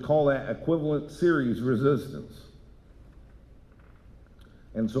 so we call that equivalent series resistance.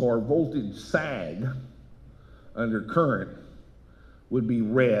 And so our voltage sag under current would be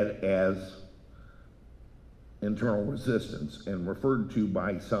read as internal resistance and referred to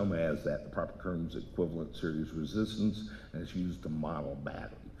by some as that. The proper term is equivalent series resistance, and it's used to model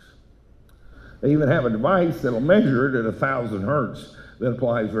batteries. They even have a device that'll measure it at 1,000 hertz that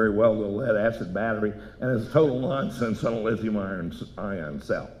applies very well to a lead acid battery, and it's total nonsense on a lithium ion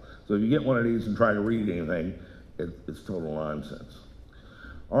cell. So if you get one of these and try to read anything, it's total nonsense.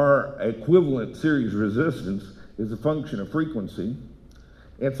 Our equivalent series resistance is a function of frequency.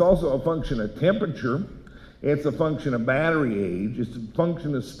 It's also a function of temperature. It's a function of battery age. It's a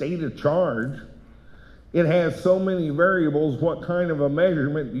function of state of charge. It has so many variables. What kind of a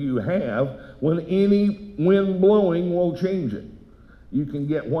measurement do you have? When any wind blowing will change it. You can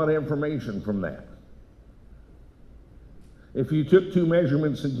get what information from that? If you took two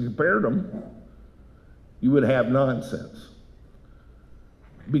measurements and compared them, you would have nonsense.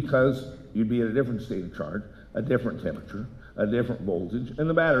 Because you'd be at a different state of charge, a different temperature, a different voltage, and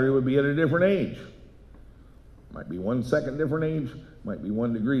the battery would be at a different age. Might be 1 second different age, might be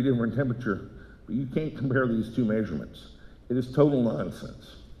 1 degree different temperature, but you can't compare these two measurements. It is total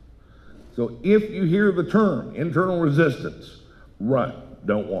nonsense. So if you hear the term internal resistance, run,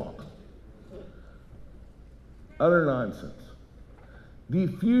 don't walk. Utter nonsense.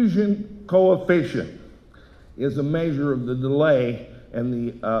 Diffusion coefficient is a measure of the delay and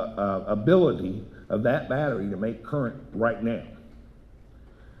the ability of that battery to make current right now.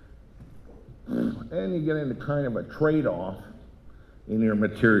 And you get into kind of a trade-off in your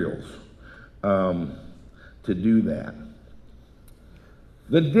materials to do that.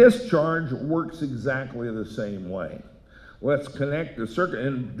 The discharge works exactly the same way. Let's connect the circuit,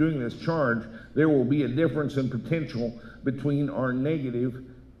 and doing this charge, there will be a difference in potential between our negative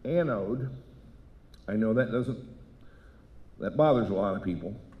anode. I know that bothers a lot of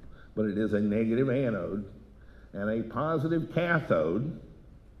people, but it is a negative anode and a positive cathode.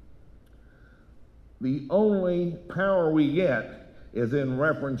 the only power we get is in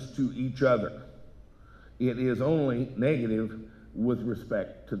reference to each other. It is only negative with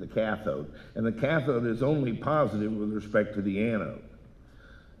respect to the cathode, and the cathode is only positive with respect to the anode.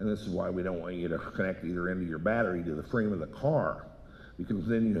 And this is why we don't want you to connect either end of your battery to the frame of the car, because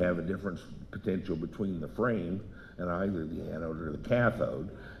then you have a difference potential between the frame and either the anode or the cathode.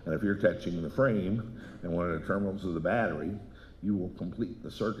 And if you're touching the frame and one of the terminals of the battery, you will complete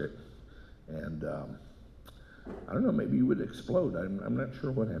the circuit. And I don't know, maybe you would explode. I'm not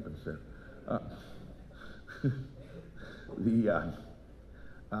sure what happens there.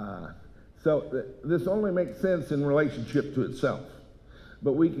 So this only makes sense in relationship to itself.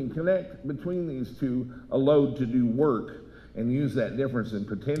 But we can connect between these two a load to do work and use that difference in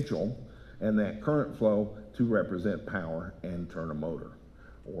potential and that current flow to represent power and turn a motor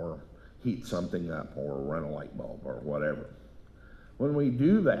or heat something up or run a light bulb or whatever. When we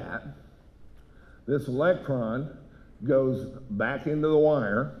do that, this electron goes back into the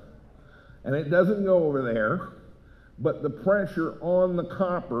wire, and it doesn't go over there, but the pressure on the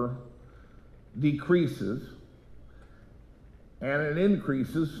copper decreases and it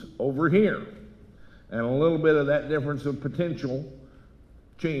increases over here. And a little bit of that difference of potential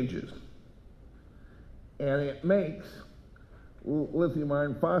changes. And it makes lithium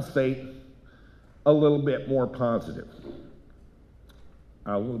iron phosphate a little bit more positive.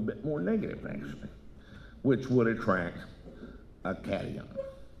 A little bit more negative, actually, which would attract a cation.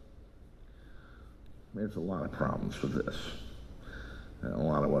 There's a lot of problems with this. And a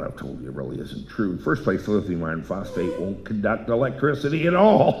lot of what I've told you really isn't true. In the first place, lithium iron phosphate won't conduct electricity at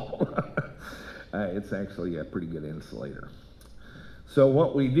all. It's actually a pretty good insulator. So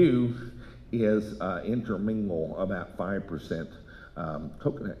what we do is intermingle about 5%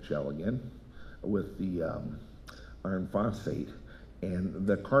 coconut shell again with the iron phosphate, and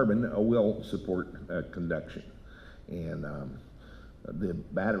the carbon will support conduction. And the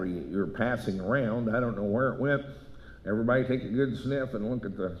battery you're passing around, I don't know where it went. Everybody take a good sniff and look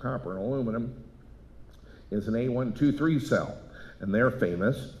at the copper and aluminum. It's an A123 cell, and they're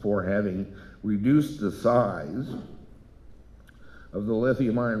famous for having reduced the size of the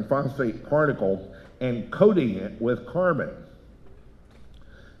lithium iron phosphate particle and coating it with carbon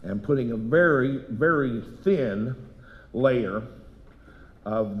and putting a very, very thin layer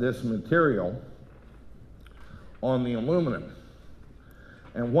of this material on the aluminum.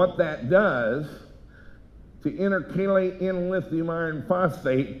 And what that does to intercalate in lithium iron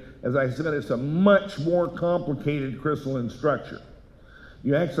phosphate, as I said, it's a much more complicated crystalline structure.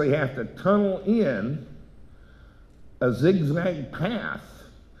 You actually have to tunnel in a zigzag path,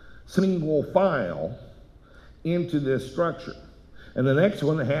 single file, into this structure. And the next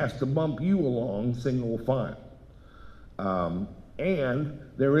one has to bump you along single file. And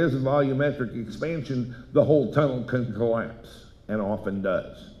there is a volumetric expansion. The whole tunnel can collapse, and often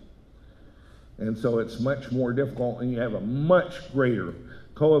does. And so it's much more difficult, and you have a much greater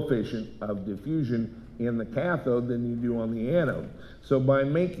coefficient of diffusion in the cathode than you do on the anode. So by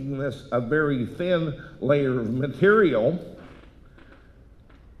making this a very thin layer of material,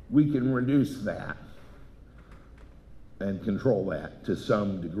 we can reduce that and control that to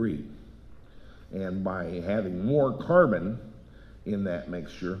some degree. And by having more carbon in that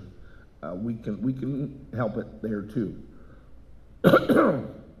mixture, we can help it there too.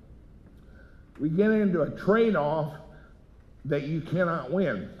 We get into a trade-off that you cannot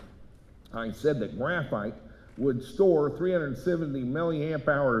win. I said that graphite would store 370 milliamp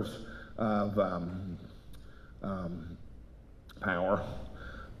hours of power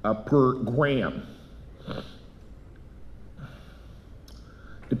per gram.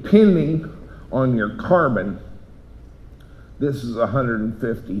 Depending on your carbon, this is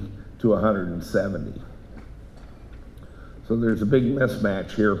 150 to 170. So there's a big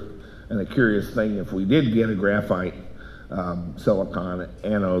mismatch here. And a curious thing, if we did get a graphite silicon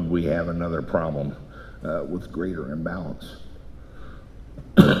anode, we have another problem with greater imbalance.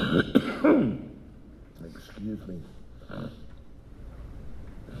 Excuse me.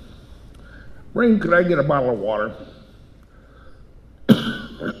 Rain, could I get a bottle of water?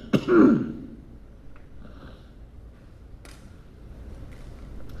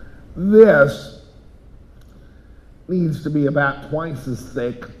 This needs to be about twice as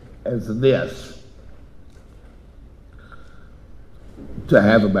thick as this to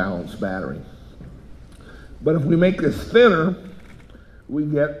have a balanced battery. But if we make this thinner, we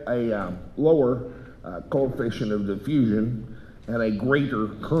get a lower coefficient of diffusion and a greater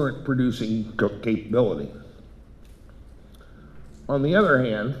current producing capability. On the other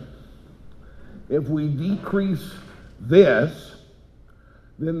hand, if we decrease this,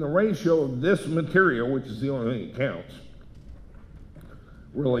 then the ratio of this material, which is the only thing that counts,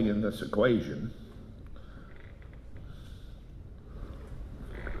 really in this equation,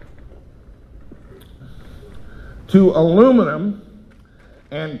 to aluminum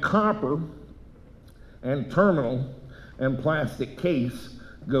and copper and terminal and plastic case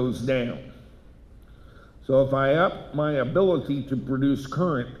goes down. So if I up my ability to produce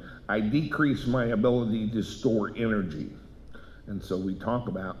current, I decrease my ability to store energy. And so we talk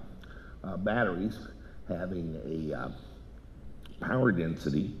about batteries having a power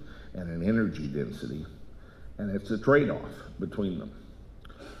density and an energy density, and it's a trade-off between them.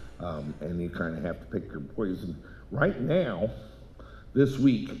 And you kind of have to pick your poison. Right now, this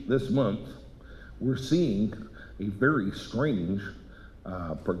week, this month, we're seeing a very strange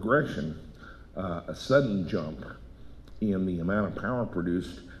progression, a sudden jump in the amount of power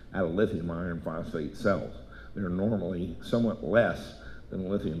produced out of lithium iron phosphate cells. They're normally somewhat less than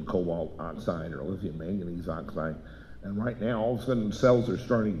lithium cobalt oxide or lithium manganese oxide. And right now, all of a sudden, cells are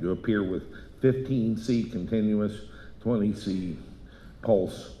starting to appear with 15C continuous, 20C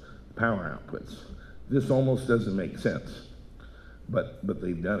pulse power outputs. This almost doesn't make sense, but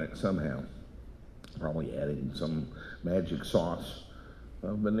they've done it somehow. Probably adding some magic sauce,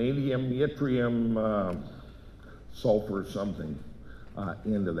 vanadium, yttrium, sulfur, something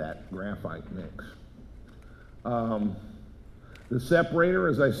into that graphite mix. The separator,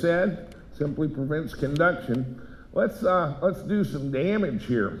 as I said, simply prevents conduction. Let's do some damage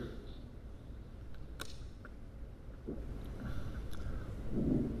here.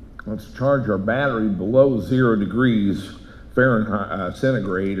 Let's charge our battery below 0 degrees Fahrenheit,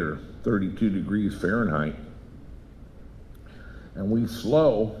 centigrade, or 32 degrees Fahrenheit. And we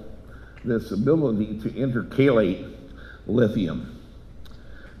slow this ability to intercalate lithium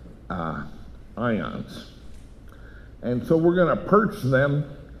ions. And so we're going to perch them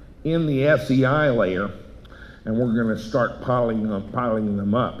in the SEI layer, and we're going to start piling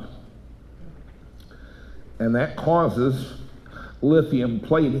them up. And that causes lithium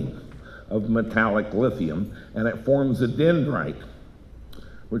plating of metallic lithium, and it forms a dendrite,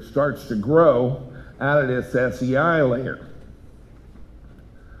 which starts to grow out of this SEI layer.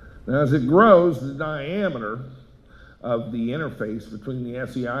 Now, as it grows, the diameter of the interface between the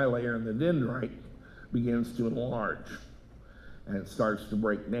SEI layer and the dendrite begins to enlarge, and it starts to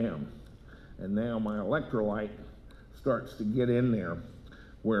break down. And now my electrolyte starts to get in there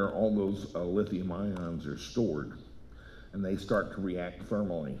where all those lithium ions are stored, and they start to react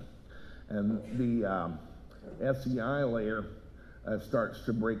thermally. And the SEI layer starts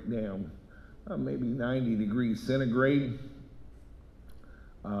to break down maybe 90 degrees centigrade.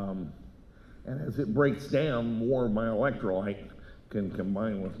 And as it breaks down, more of my electrolyte can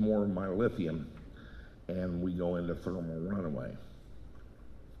combine with more of my lithium, and we go into thermal runaway.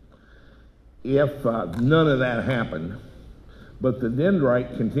 If none of that happened, but the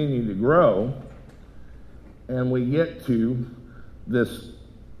dendrite continued to grow, and we get to this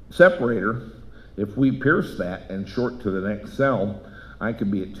separator, if we pierce that and short to the next cell, I could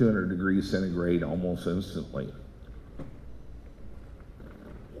be at 200 degrees centigrade almost instantly.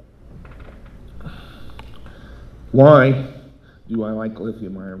 Why do I like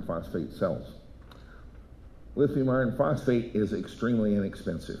lithium iron phosphate cells? Lithium iron phosphate is extremely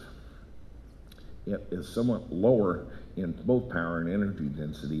inexpensive. It is somewhat lower in both power and energy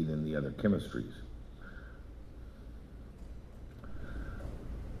density than the other chemistries.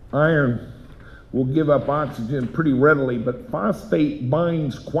 Iron will give up oxygen pretty readily, but phosphate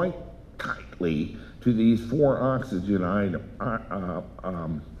binds quite tightly to these 4 oxygen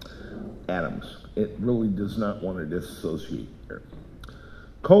atoms. It really does not want to dissociate there.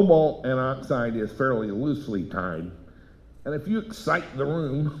 Cobalt and oxide is fairly loosely tied, and if you excite the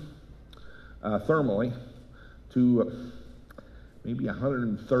room thermally to maybe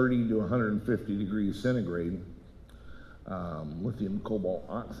 130 to 150 degrees centigrade, lithium cobalt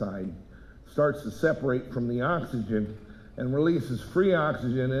oxide starts to separate from the oxygen and releases free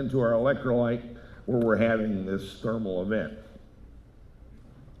oxygen into our electrolyte where we're having this thermal event.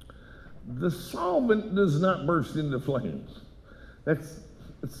 The solvent does not burst into flames. That's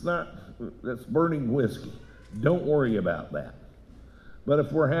burning whiskey. Don't worry about that. But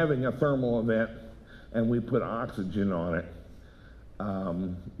if we're having a thermal event and we put oxygen on it,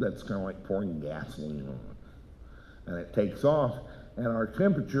 that's kind of like pouring gasoline on it. And it takes off, and our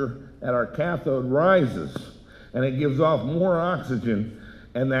temperature at our cathode rises, and it gives off more oxygen,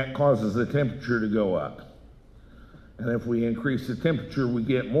 and that causes the temperature to go up. And if we increase the temperature, we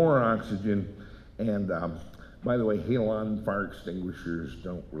get more oxygen. And by the way, halon fire extinguishers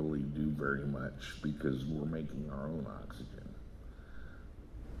don't really do very much because we're making our own oxygen.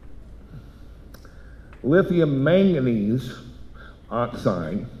 Lithium manganese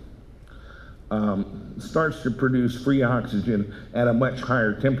oxide starts to produce free oxygen at a much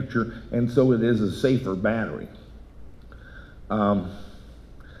higher temperature, and so it is a safer battery. So,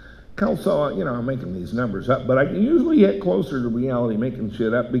 I'm making these numbers up, but I can usually get closer to reality making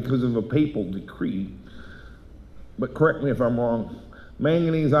shit up because of a papal decree. But correct me if I'm wrong.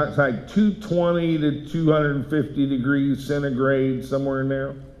 Manganese oxide, 220 to 250 degrees centigrade, somewhere in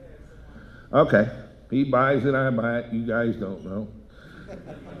there. Okay, he buys it, I buy it, you guys don't know.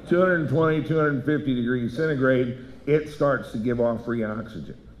 220, 250 degrees centigrade, it starts to give off free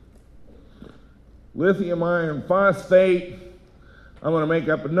oxygen. Lithium iron phosphate, I'm going to make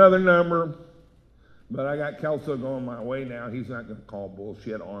up another number, but I got Kelso going my way now. He's not going to call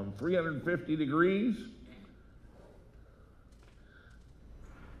bullshit on 350 degrees.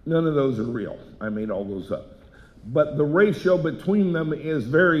 None of those are real. I made all those up. But the ratio between them is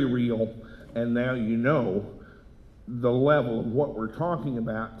very real, and now you know the level of what we're talking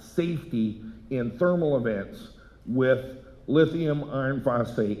about, safety in thermal events with lithium iron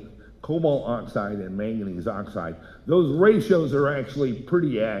phosphate, cobalt oxide, and manganese oxide. Those ratios are actually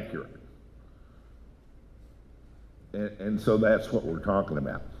pretty accurate. And so that's what we're talking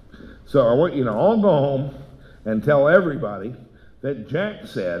about. So I want you to all go home and tell everybody that Jack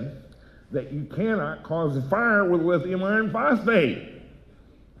said that you cannot cause a fire with lithium iron phosphate.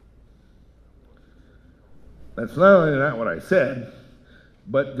 That's not only not what I said,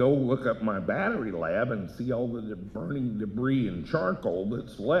 but go look up my battery lab and see all the burning debris and charcoal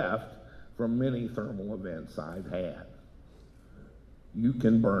that's left from many thermal events I've had. You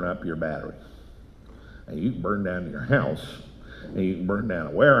can burn up your battery. And you can burn down your house, and you can burn down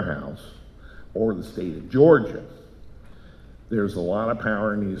a warehouse, or the state of Georgia. There's a lot of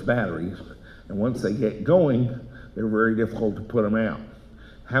power in these batteries, and once they get going, they're very difficult to put them out.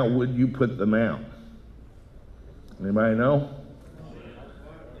 How would you put them out? Anybody know?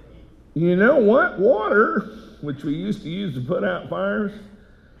 You know what? Water, which we used to use to put out fires,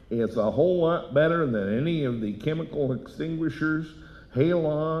 it's a whole lot better than any of the chemical extinguishers,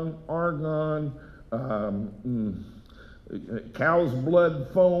 halon, argon, cow's blood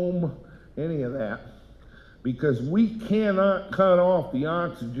foam, any of that, because we cannot cut off the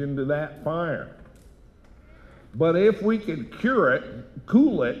oxygen to that fire. But if we could cure it,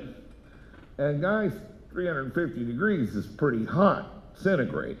 cool it, and guys, 350 degrees is pretty hot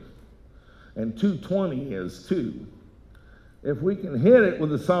centigrade, and 220 is too. If we can hit it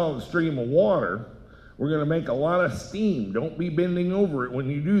with a solid stream of water, we're going to make a lot of steam. Don't be bending over it when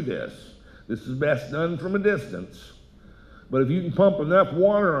you do this. This is best done from a distance. But if you can pump enough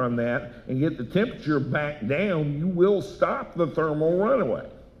water on that and get the temperature back down, you will stop the thermal runaway.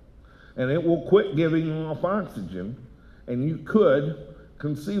 And it will quit giving off oxygen. And you could,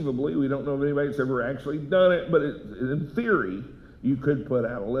 conceivably, we don't know if anybody's ever actually done it, but in theory, you could put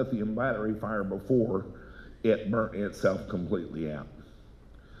out a lithium battery fire before it burnt itself completely out.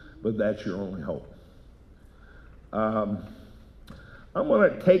 But that's your only hope. I'm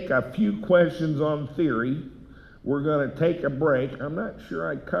going to take a few questions on theory. We're going to take a break. I'm not sure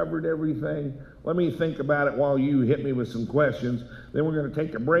I covered everything. Let me think about it while you hit me with some questions. Then we're going to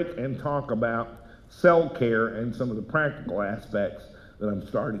take a break and talk about cell care and some of the practical aspects that I'm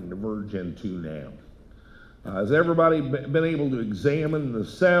starting to verge into now. Has everybody been able to examine the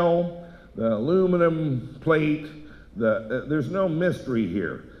cell, the aluminum plate? There's no mystery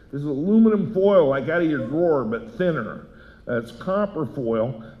here. This is aluminum foil like out of your drawer, but thinner. It's copper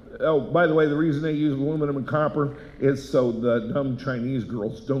foil. Oh, by the way, the reason they use aluminum and copper is so the dumb Chinese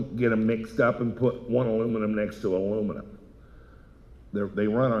girls don't get them mixed up and put one aluminum next to aluminum. They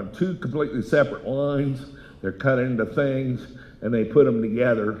run on two completely separate lines. They're cut into things, and they put them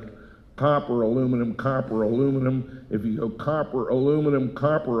together. Copper, aluminum, copper, aluminum. If you go copper, aluminum,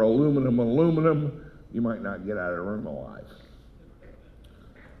 copper, aluminum, aluminum, you might not get out of the room alive.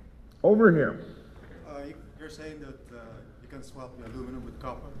 Over here. You're saying that you can swap the aluminum with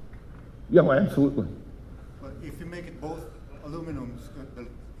copper? Yeah, absolutely. But if you make it both aluminum, it's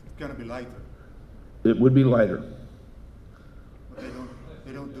going to be lighter. It would be lighter. But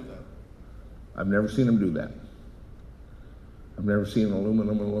they don't do that. I've never seen them do that. I've never seen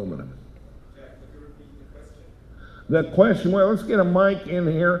aluminum. Jack, could you repeat The question, well, let's get a mic in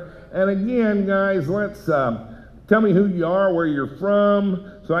here. And again, guys, let's tell me who you are, where you're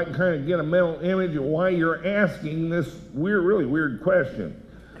from, so I can kind of get a mental image of why you're asking this really weird question.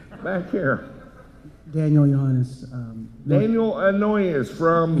 Back here. Daniel Johannes. Daniel Anoyes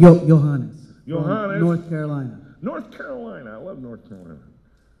from... Johannes. Johannes. North Carolina. North Carolina. I love North Carolina.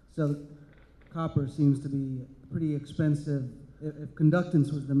 So copper seems to be pretty expensive. If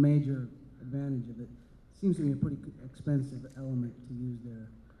conductance was the major advantage of it, seems to be a pretty expensive element to use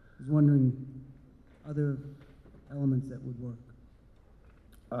there. I was wondering other elements that would work.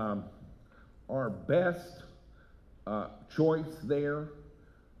 Our best choice there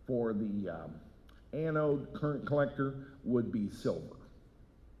for the anode current collector would be silver.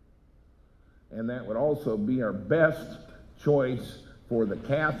 And that would also be our best choice for the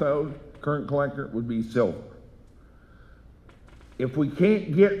cathode current collector would be silver. If we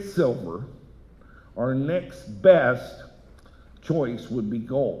can't get silver, our next best choice would be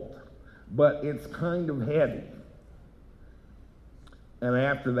gold, but it's kind of heavy. And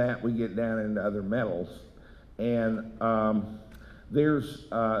after that, we get down into other metals. And there's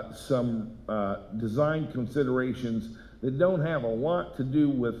some design considerations that don't have a lot to do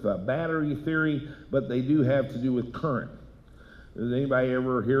with battery theory, but they do have to do with current. Does anybody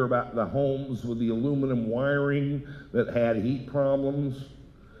ever hear about the homes with the aluminum wiring that had heat problems?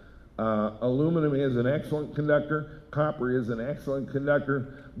 Aluminum is an excellent conductor. Copper is an excellent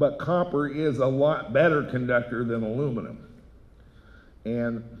conductor, but copper is a lot better conductor than aluminum.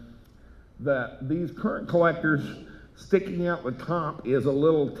 And these current collectors, sticking out the top is a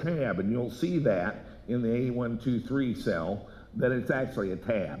little tab, and you'll see that in the A123 cell, that it's actually a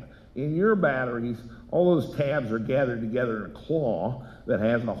tab. In your batteries, all those tabs are gathered together in a claw that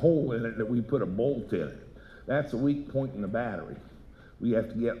has a hole in it that we put a bolt in it. That's a weak point in the battery. We have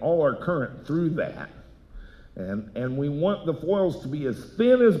to get all our current through that. And we want the foils to be as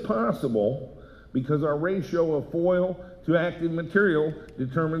thin as possible because our ratio of foil to active material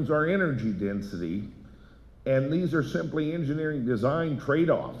determines our energy density. And these are simply engineering design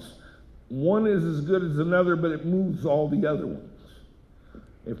trade-offs. One is as good as another, but it moves all the other ones.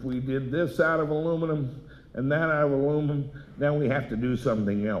 If we did this out of aluminum and that out of aluminum, now we have to do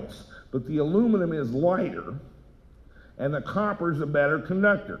something else. But the aluminum is lighter, and the copper's a better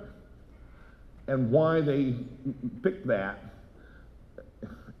conductor. And why they pick that,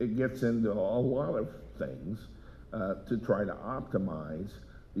 it gets into a lot of things to try to optimize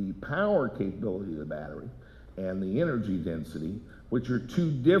the power capability of the battery and the energy density, which are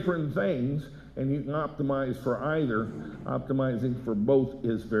two different things, and you can optimize for either. Optimizing for both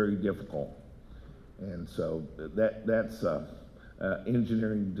is very difficult. And so that's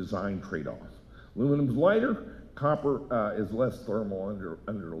engineering design trade-off. Aluminum's lighter, copper is less thermal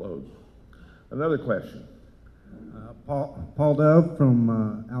under load. Another question. Paul Dove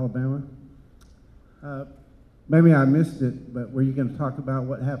from Alabama. Maybe I missed it, but were you going to talk about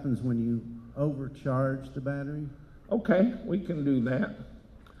what happens when you overcharge the battery? Okay, we can do that.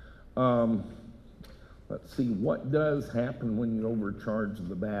 Let's see, what does happen when you overcharge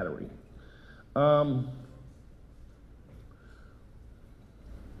the battery? One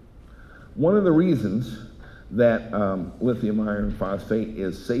of the reasons that lithium iron phosphate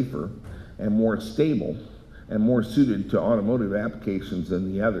is safer and more stable and more suited to automotive applications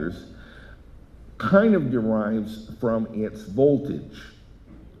than the others kind of derives from its voltage.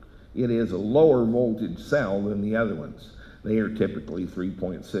 It is a lower voltage cell than the other ones. They are typically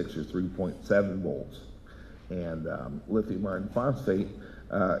 3.6 or 3.7 volts. And lithium iron phosphate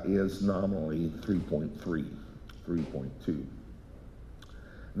is nominally 3.3, 3.2.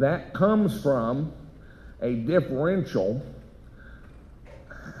 That comes from a differential.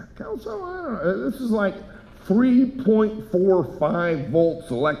 So I don't know, this is like 3.45 volts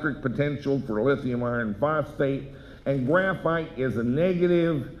electric potential for lithium iron phosphate, and graphite is a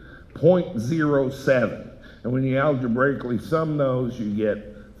negative 0.07. And when you algebraically sum those, you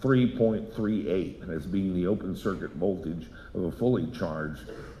get 3.38 as being the open circuit voltage of a fully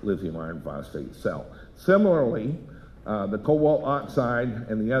charged lithium iron phosphate cell. Similarly, the cobalt oxide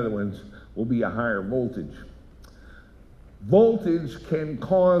and the other ones will be a higher voltage. Voltage can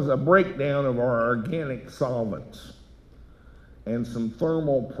cause a breakdown of our organic solvents and some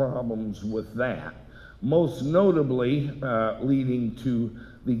thermal problems with that, most notably leading to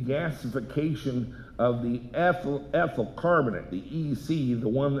the gasification of the ethyl carbonate, the EC, the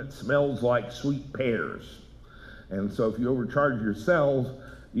one that smells like sweet pears. And so if you overcharge your cells,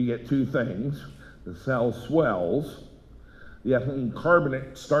 you get two things. The cell swells, the ethylene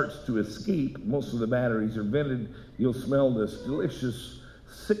carbonate starts to escape. Most of the batteries are vented. You'll smell this delicious,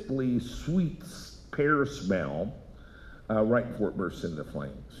 sickly, sweet pear smell right before it bursts into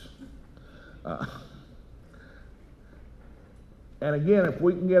flames. And again, if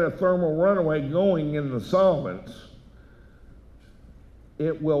we can get a thermal runaway going in the solvents,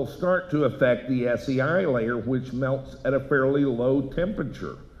 it will start to affect the SEI layer, which melts at a fairly low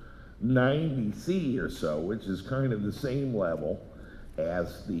temperature, 90 C or so, which is kind of the same level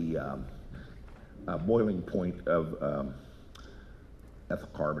as the boiling point of ethyl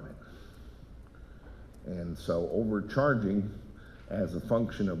carbonate. And so overcharging as a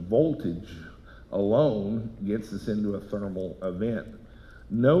function of voltage alone gets us into a thermal event.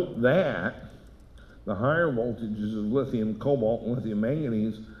 Note that the higher voltages of lithium cobalt and lithium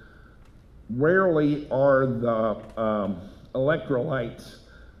manganese rarely are the electrolytes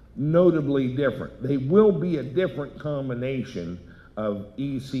notably different. They will be a different combination of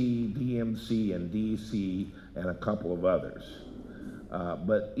EC, DMC, and DC, and a couple of others.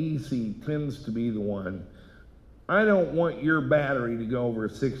 But EC tends to be the one. I don't want your battery to go over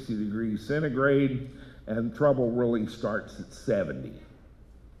 60 degrees centigrade, and trouble really starts at 70.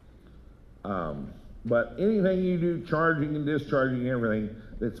 But anything you do, charging and discharging, everything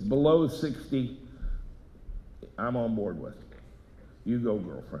that's below 60, I'm on board with. You go,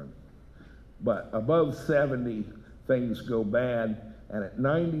 girlfriend. But above 70, things go bad, and at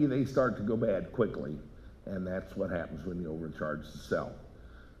 90, they start to go bad quickly, and that's what happens when you overcharge the cell.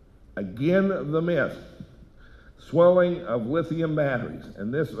 Again, the myth. Swelling of lithium batteries,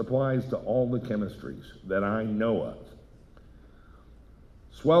 and this applies to all the chemistries that I know of.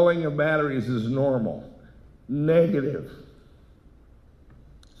 Swelling of batteries is normal. Negative.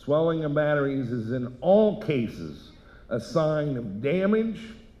 Swelling of batteries is in all cases a sign of damage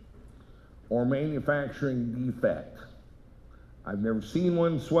or manufacturing defect. I've never seen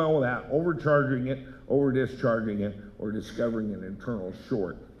one swell without overcharging it, over discharging it, or discovering an internal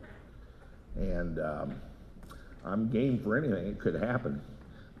short. And I'm game for anything. It could happen,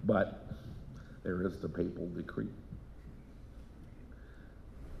 but there is the papal decree.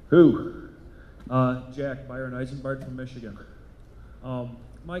 Who? Jack, Byron Eisenbart from Michigan.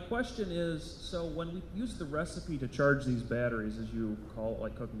 My question is, so when we use the recipe to charge these batteries, as you call it,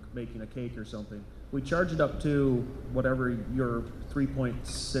 like making a cake or something, we charge it up to whatever your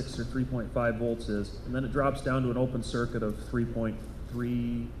 3.6 or 3.5 volts is, and then it drops down to an open circuit of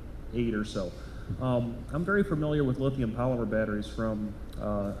 3.38 or so. I'm very familiar with lithium polymer batteries from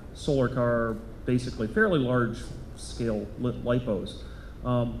solar car, basically fairly large scale LiPos.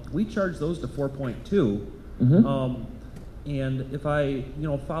 We charge those to 4.2. Mm-hmm. And if I,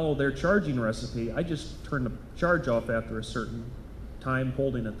 follow their charging recipe, I just turn the charge off after a certain time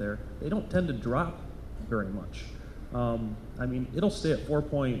holding it there. They don't tend to drop very much. It'll stay at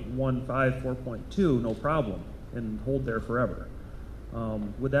 4.15, 4.2, no problem, and hold there forever.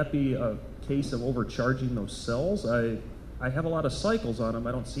 Would that be a case of overcharging those cells? I have a lot of cycles on them.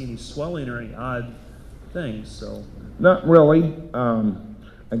 I don't see any swelling or any odd things, so. Not really.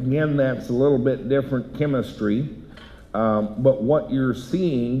 Again, that's a little bit different chemistry. But what you're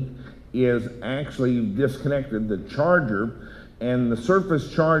seeing is actually you've disconnected the charger, and the surface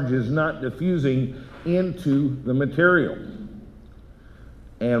charge is not diffusing into the material.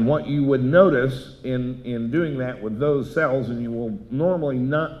 And what you would notice in doing that with those cells, and you will normally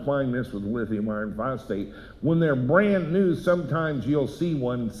not find this with lithium iron phosphate, when they're brand new, sometimes you'll see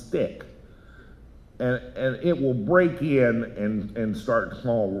one stick. And it will break in and start to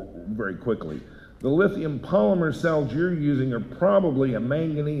fall very quickly. The lithium polymer cells you're using are probably a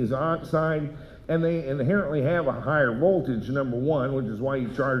manganese oxide, and they inherently have a higher voltage, number one, which is why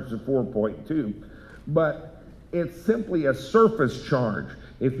you charge to 4.2. But it's simply a surface charge.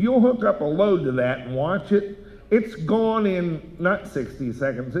 If you'll hook up a load to that and watch it, it's gone in not 60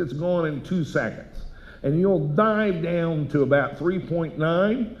 seconds, it's gone in 2 seconds. And you'll dive down to about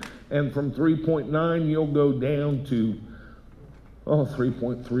 3.9, and from 3.9 you'll go down to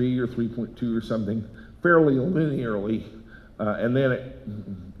 3.3 or 3.2 or something, fairly linearly, and then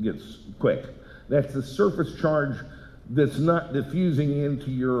it gets quick. That's the surface charge that's not diffusing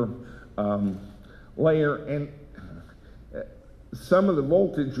into your layer. And some of the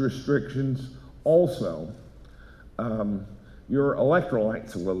voltage restrictions also, your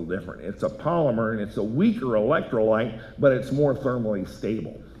electrolyte's a little different. It's a polymer, and it's a weaker electrolyte, but it's more thermally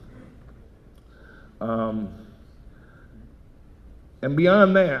stable. And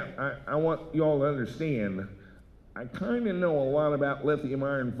beyond that, I want you all to understand, I kind of know a lot about lithium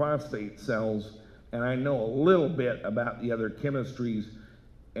iron phosphate cells, and I know a little bit about the other chemistries,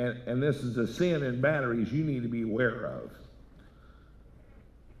 and this is a sin in batteries you need to be aware of.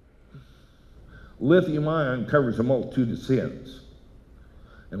 Lithium ion covers a multitude of sins,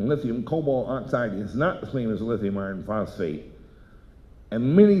 and lithium cobalt oxide is not the same as lithium iron phosphate,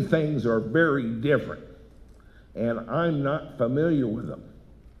 and many things are very different. And I'm not familiar with them.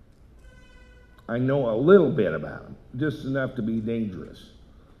 I know a little bit about them, just enough to be dangerous.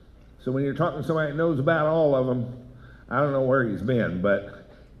 So when you're talking to somebody that knows about all of them, I don't know where he's been, but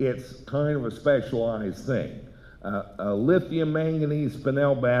it's kind of a specialized thing. A lithium manganese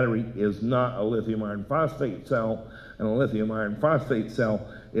spinel battery is not a lithium iron phosphate cell, and a lithium iron phosphate cell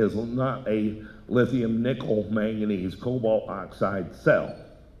is not a lithium nickel manganese cobalt oxide cell.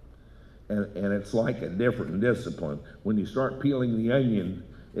 And it's like a different discipline. When you start peeling the onion,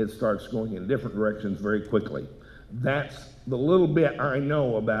 it starts going in different directions very quickly. That's the little bit I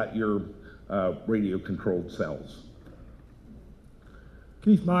know about your radio-controlled cells.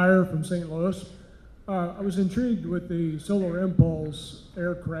 Keith Meyer from St. Louis. I was intrigued with the Solar Impulse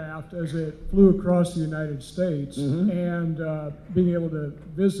aircraft as it flew across the United States, and being able to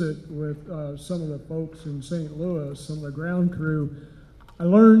visit with some of the folks in St. Louis, some of the ground crew. I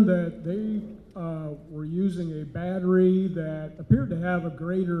learned that they were using a battery that appeared to have a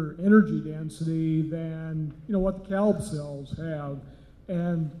greater energy density than what the CALB cells have,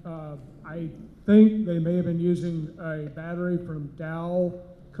 and I think they may have been using a battery from Dow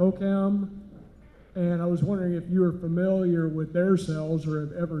Cochem, and I was wondering if you were familiar with their cells or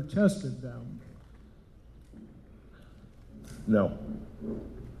have ever tested them. No,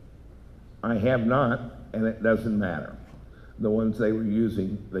 I have not, and it doesn't matter. The ones they were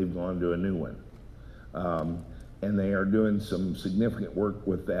using, they've gone to a new one. And they are doing some significant work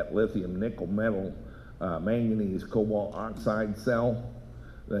with that lithium nickel metal manganese cobalt oxide cell,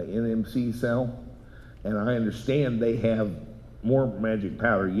 the NMC cell. And I understand they have more magic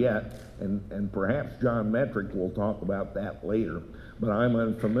powder yet, and perhaps John Metrick will talk about that later. But I'm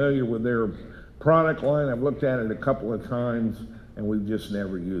unfamiliar with their product line. I've looked at it a couple of times, and we've just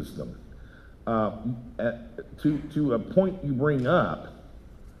never used them. To a point you bring up,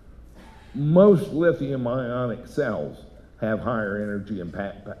 most lithium ionic cells have higher energy and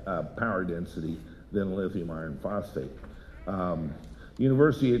power density than lithium iron phosphate.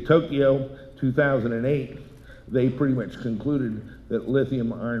 University of Tokyo, 2008, they pretty much concluded that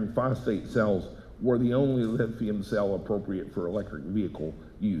lithium iron phosphate cells were the only lithium cell appropriate for electric vehicle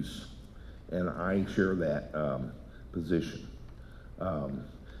use. And I share that position.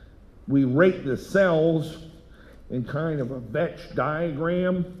 We rate the cells in kind of a Vetch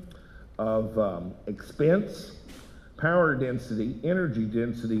diagram of expense, power density, energy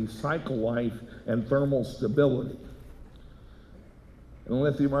density, cycle life, and thermal stability. And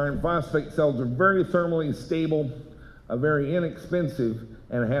lithium iron phosphate cells are very thermally stable, very inexpensive,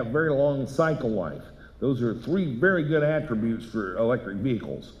 and have very long cycle life. Those are three very good attributes for electric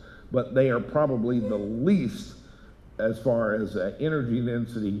vehicles, but they are probably the least as far as energy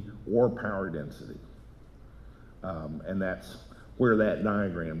density or power density. And that's where that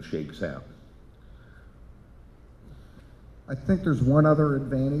diagram shakes out. I think there's one other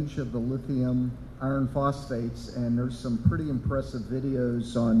advantage of the lithium iron phosphates, and there's some pretty impressive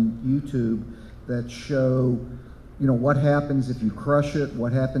videos on YouTube that show, what happens if you crush it,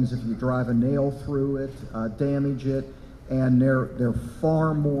 what happens if you drive a nail through it, damage it, and they're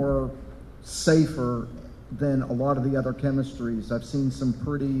far more safer than a lot of the other chemistries. I've seen some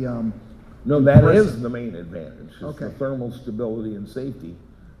pretty No, that is the main advantage. It's Okay. the thermal stability and safety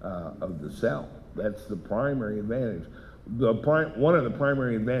of the cell. That's the primary advantage. One of the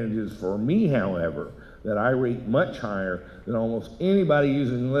primary advantages for me, however, that I rate much higher than almost anybody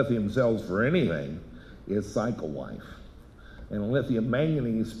using lithium cells for anything is cycle life. And lithium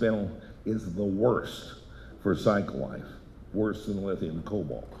manganese spindle is the worst for cycle life, worse than lithium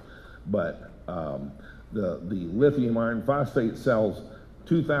cobalt. But the lithium iron phosphate cells,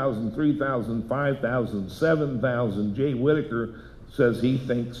 2,000, 3,000, 5,000, 7,000. Jay Whitaker says he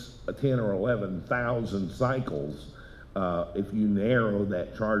thinks 10 or 11,000 cycles if you narrow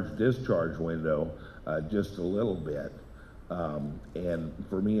that charge-discharge window just a little bit. And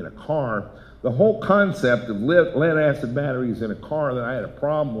for me in a car, the whole concept of lead-acid batteries in a car that I had a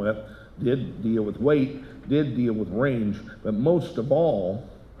problem with did deal with weight, did deal with range, but most of all,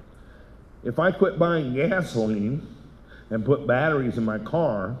 if I quit buying gasoline and put batteries in my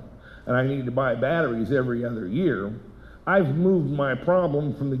car, and I need to buy batteries every other year, I've moved my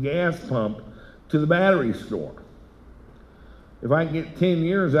problem from the gas pump to the battery store. If I can get 10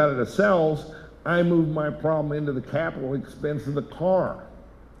 years out of the cells, I move my problem into the capital expense of the car.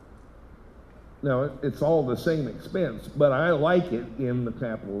 Now, it's all the same expense, but I like it in the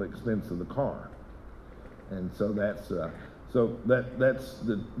capital expense of the car. And so that's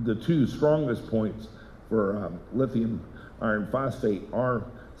the two strongest points for lithium iron phosphate are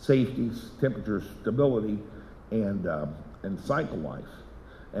safety, temperature stability, and cycle life.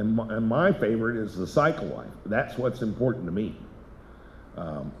 And my favorite is the cycle life. That's what's important to me.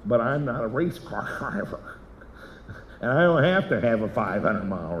 But I'm not a race car driver. And I don't have to have a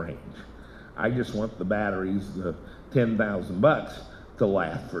 500-mile range. I just want the batteries, the $10,000 to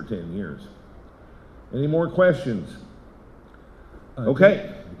last for 10 years. Any more questions?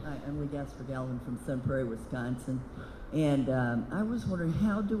 Okay. Hi, I'm Lee Gasper Galvin from Sun Prairie, Wisconsin. And I was wondering,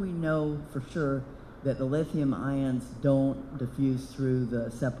 how do we know for sure that the lithium ions don't diffuse through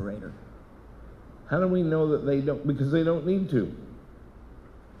the separator? How do we know that they don't? Because they don't need to.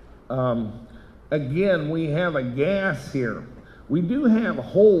 Again, we have a gas here. We do have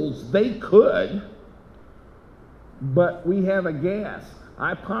holes. They could, but we have a gas.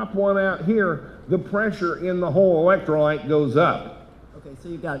 I pop one out here, the pressure in the whole electrolyte goes up. Okay, so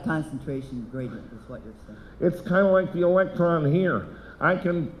you've got a concentration gradient, is what you're saying. It's kind of like the electron here. I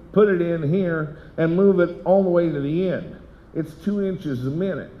can put it in here and move it all the way to the end. It's 2 inches a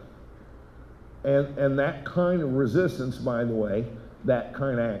minute. And that kind of resistance, by the way, that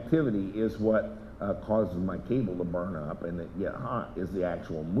kind of activity is what causes my cable to burn up and it get hot, is the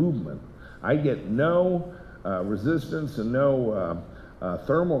actual movement. I get no resistance and no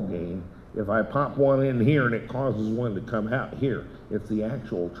thermal gain if I pop one in here and it causes one to come out here. It's the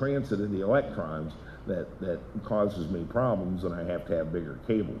actual transit of the electrons that causes me problems, and I have to have bigger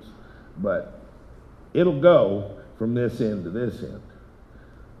cables. But it'll go from this end to this end.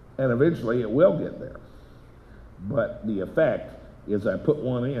 And eventually it will get there. But the effect is I put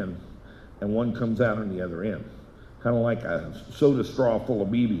one in and one comes out on the other end. Kind of like a soda straw full of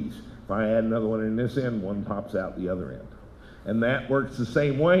BBs. If I add another one in this end, one pops out the other end. And that works the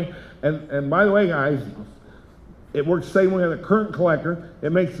same way. And by the way, guys, it works the same way in the current collector.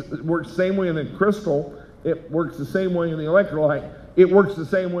 It works the same way in the crystal. It works the same way in the electrolyte. It works the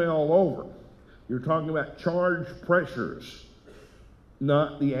same way all over. You're talking about charge pressures,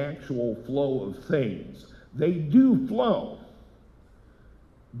 not the actual flow of things. They do flow,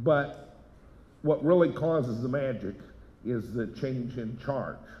 but what really causes the magic is the change in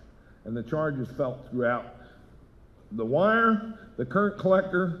charge. And the charge is felt throughout the wire, the current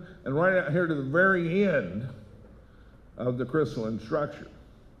collector, and right out here to the very end of the crystalline structure.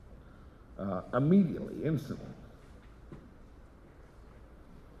 Immediately, instantly.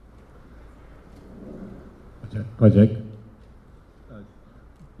 Hi, Jack.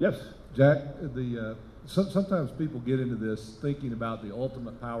 Yes? Jack, sometimes people get into this thinking about the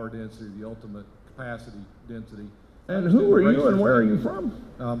ultimate power density, the ultimate capacity density. And who are you and where are you from?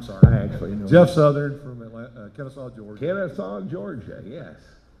 I'm sorry. I actually know. Jeff Southern from Kennesaw, Georgia. Kennesaw, Georgia, yes.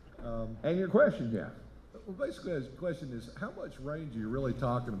 And your question, Jeff? Well, basically, the question is, how much range are you really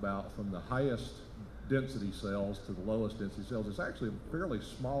talking about from the highest density cells to the lowest density cells? It's actually a fairly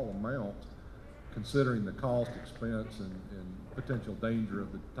small amount considering the cost, expense, and potential danger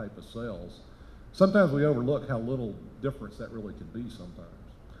of the type of cells. Sometimes we overlook how little difference that really could be sometimes.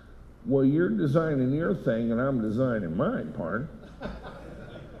 Well, you're designing your thing and I'm designing mine, pardon.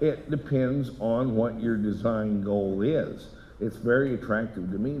 It depends on what your design goal is. It's very attractive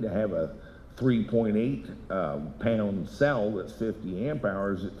to me to have a 3.8 pound cell that's 50 amp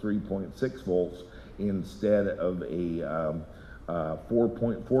hours at 3.6 volts instead of a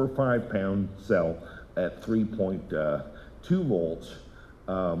 4.45 pound cell at 3.2 volts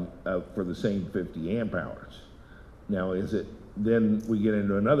for the same 50 amp hours. Now, then we get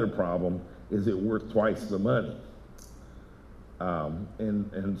into another problem, is it worth twice the money?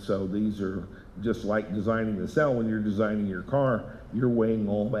 And so these are just like designing the cell. When you're designing your car, you're weighing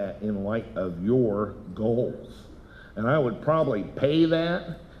all that in light of your goals. And I would probably pay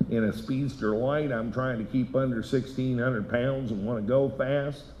that in a Speedster Light. I'm trying to keep under 1,600 pounds and want to go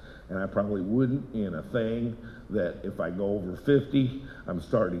fast. And I probably wouldn't in a thing that if I go over 50, I'm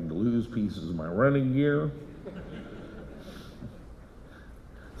starting to lose pieces of my running gear.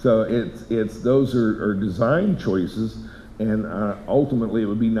 So those are design choices, and ultimately it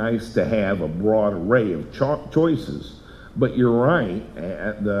would be nice to have a broad array of choices. But you're right,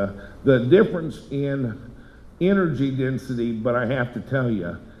 the difference in energy density, but I have to tell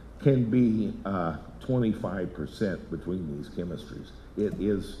you, can be 25% between these chemistries. It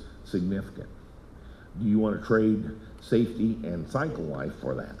is significant. Do you want to trade safety and cycle life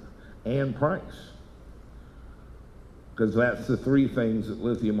for that? And price? Because that's the three things that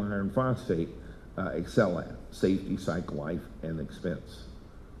lithium iron phosphate excel at: safety, cycle life, and expense.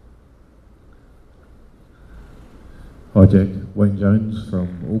 Hi, Jack. Wayne Jones from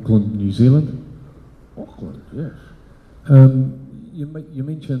Auckland, New Zealand. Auckland, yes. You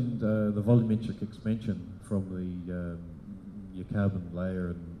mentioned the volumetric expansion from your carbon layer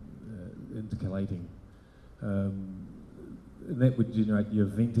and intercalating. And that would generate your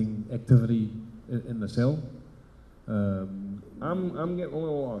venting activity in the cell. I'm getting a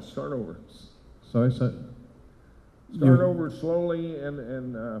little lost. Start over. Sorry, Start over slowly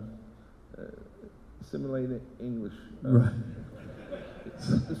and simulate English. Right.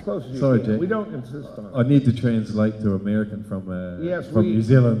 As close as you Sorry, can. Jack. We don't insist on I it. need to translate to American from Yes, from New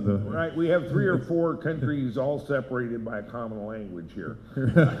Zealand. Right, we have 3 or 4 countries all separated by a common language here.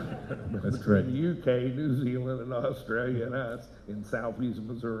 That's correct. In the UK, New Zealand, and Australia, and us in southeast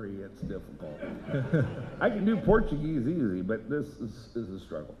Missouri, it's difficult. I can do Portuguese easy, but this is a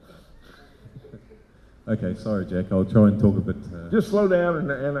struggle. Okay, sorry, Jack. I'll try and talk a bit. Just slow down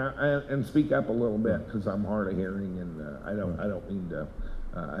and speak up a little bit, because I'm hard of hearing, and I don't mean to.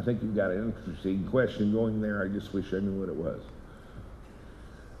 I think you've got an interesting question going there. I just wish I knew what it was.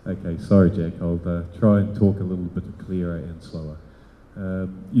 Okay, sorry, Jack. I'll try and talk a little bit clearer and slower.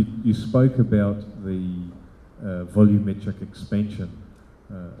 You spoke about the volumetric expansion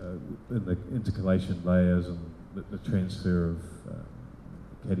in the intercalation layers and the transfer of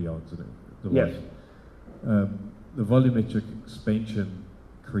cations and the like. Yes. The volumetric expansion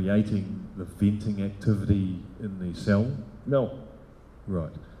creating the venting activity in the cell? No.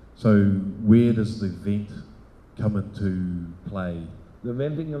 Right. So where does the vent come into play? The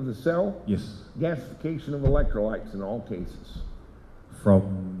venting of the cell? Yes. Gasification of electrolytes in all cases.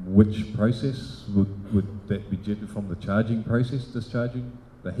 From which process? Would that be from the charging process, discharging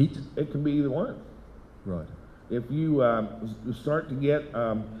the heat? It can be either one. Right. If you start to get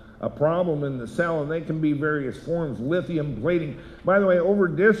a problem in the cell, and they can be various forms, lithium plating. By the way, over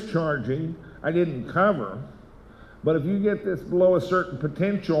discharging, I didn't cover, but if you get this below a certain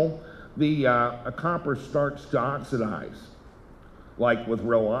potential, the copper starts to oxidize, like with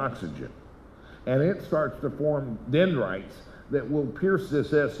real oxygen. And it starts to form dendrites that will pierce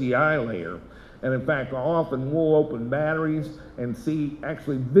this SEI layer. And in fact, often we'll open batteries and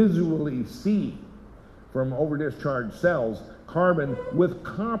actually visually see from over-discharged cells carbon with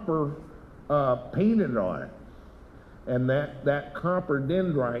copper painted on it. And that copper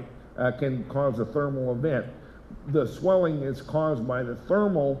dendrite can cause a thermal event. The swelling is caused by the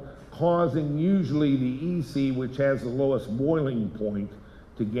thermal causing usually the EC, which has the lowest boiling point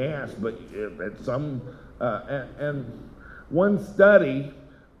to gas, but at some, and one study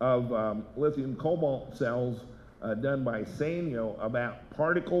of lithium cobalt cells done by Sanyo about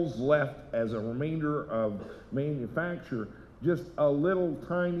particles left as a remainder of manufacture, just a little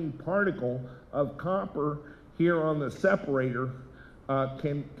tiny particle of copper here on the separator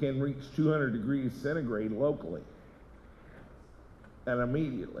can reach 200 degrees centigrade locally and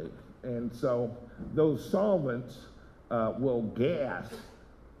immediately. And so those solvents will gas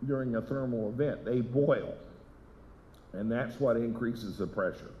during a thermal event. They boil, and that's what increases the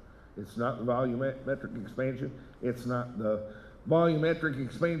pressure. It's not the volumetric expansion. It's not the volumetric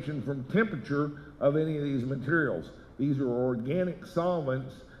expansion from temperature of any of these materials. These are organic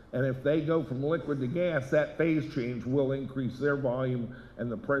solvents, and if they go from liquid to gas, that phase change will increase their volume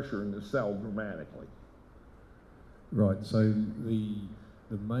and the pressure in the cell dramatically. Right, so the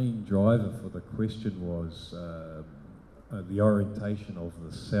main driver for the question was the orientation of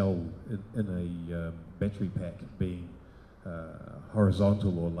the cell in a battery pack being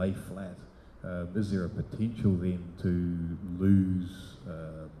horizontal or lay flat. Is there a potential then to lose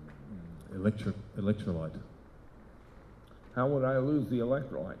electrolyte? How would I lose the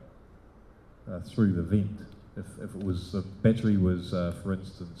electrolyte? Through the vent. If it was, the battery was, for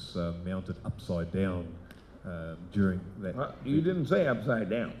instance, mounted upside down during that. You didn't say upside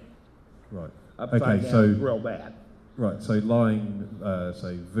down. Right. Upside okay, down so is real bad. Right, so lying,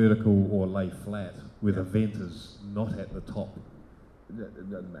 say, vertical or lay flat, where the vent is not at the top.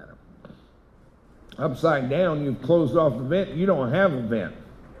 It doesn't matter. Upside down, you've closed off the vent. You don't have a vent.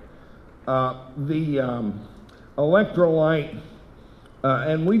 The electrolyte,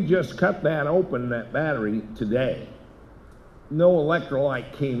 and we just cut that open, that battery, today. No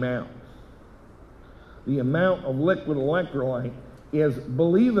electrolyte came out. The amount of liquid electrolyte is,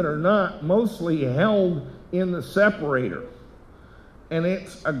 believe it or not, mostly held in the separator. And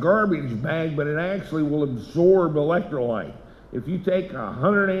it's a garbage bag, but it actually will absorb electrolyte. If you take a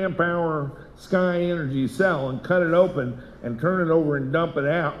 100 amp hour Sky Energy cell and cut it open and turn it over and dump it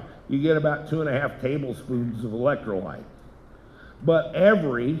out, you get about 2.5 tablespoons of electrolyte. But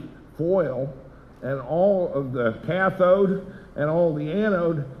every foil and all of the cathode and all the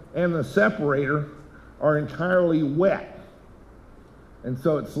anode and the separator are entirely wet. And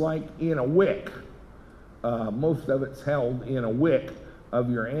so it's like in a wick. Most of it's held in a wick of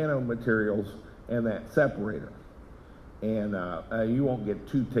your anode materials and that separator. And you won't get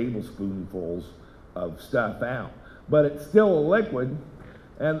 2 tablespoonfuls of stuff out. But it's still a liquid,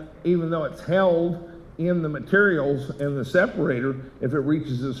 and even though it's held in the materials and the separator, if it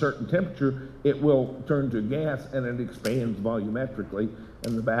reaches a certain temperature, it will turn to gas and it expands volumetrically,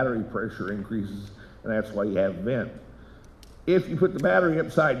 and the battery pressure increases, and that's why you have vent. If you put the battery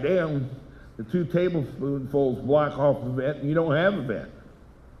upside down, the 2 tablespoonfuls block off the vent and you don't have a vent.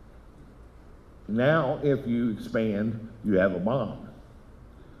 Now, if you expand, you have a bomb.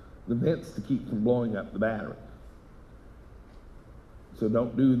 The vent's to keep from blowing up the battery. So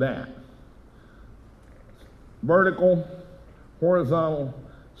don't do that. Vertical, horizontal,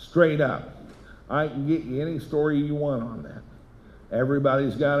 straight up. I can get you any story you want on that.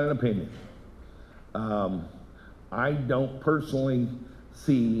 Everybody's got an opinion. I don't personally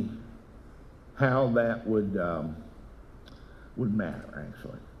see how that would matter,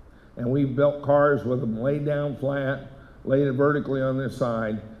 actually. And we've built cars with them laid down flat, laid it vertically on this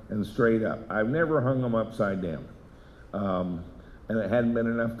side, and straight up. I've never hung them upside down. And it hadn't been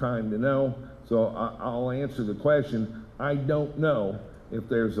enough time to know, so I'll answer the question. I don't know if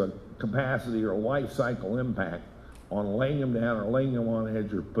there's a capacity or a life cycle impact on laying them down or laying them on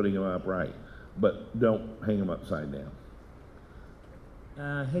edge or putting them upright, but don't hang them upside down.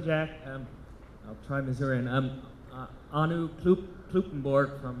 Hey Jack, I'll try Missourian. Anu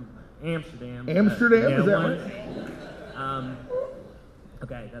Kluppenborg from Amsterdam. Amsterdam, is that right?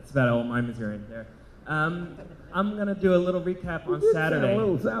 Okay, that's about all my Missourian there. I'm gonna do a little recap on Saturday. A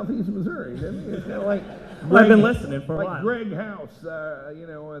little southeast Missouri, didn't it? It's kind of like I've been listening for a while. Like Greg House, you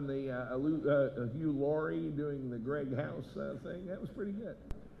know, and the Hugh Laurie doing the Greg House thing. That was pretty good.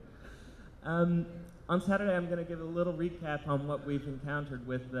 On Saturday, I'm going to give a little recap on what we've encountered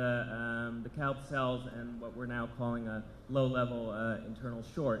with the CALB cells and what we're now calling a low-level internal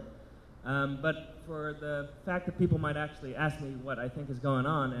short. But for the fact that people might actually ask me what I think is going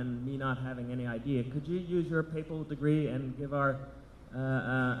on and me not having any idea, could you use your papal degree and give our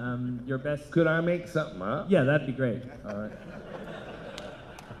your best? Could I make something up? Yeah, that'd be great. All right.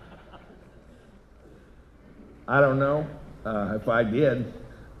 I don't know. If I did,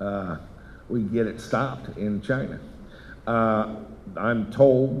 we'd get it stopped in China. I'm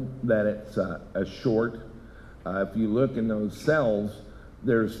told that it's a short. If you look in those cells,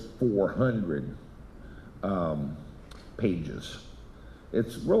 there's 400 pages.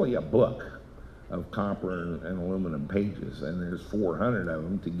 It's really a book of copper and aluminum pages, and there's 400 of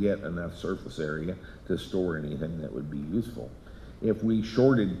them to get enough surface area to store anything that would be useful. If we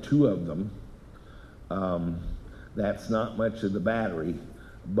shorted 2 of them, that's not much of the battery,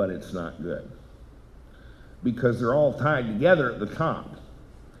 but it's not good, because they're all tied together at the top.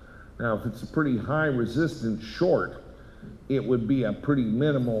 Now, if it's a pretty high resistance short, it would be a pretty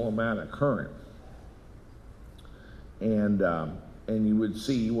minimal amount of current. And you would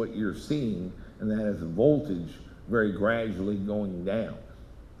see what you're seeing, and that is the voltage very gradually going down.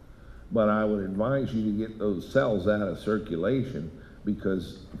 But I would advise you to get those cells out of circulation,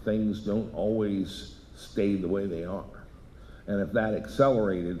 because things don't always stay the way they are. And if that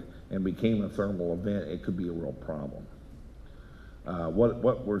accelerated and became a thermal event, it could be a real problem.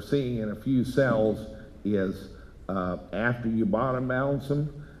 What we're seeing in a few cells is after you bottom balance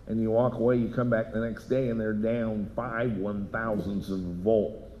them and you walk away, you come back the next day and they're down 5 1,000ths of a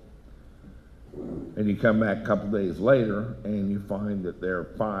volt. And you come back a couple days later and you find that they're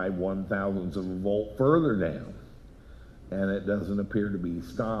 5 1,000ths of a volt further down. And it doesn't appear to be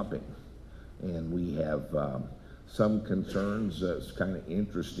stopping. And we have some concerns. It's kind of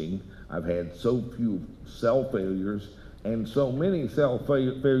interesting. I've had so few cell failures and so many cell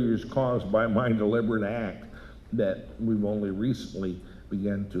failures caused by my deliberate act that we've only recently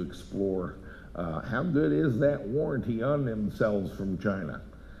begun to explore how good is that warranty on them cells from China.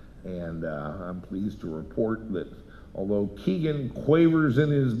 And I'm pleased to report that although Keegan quavers in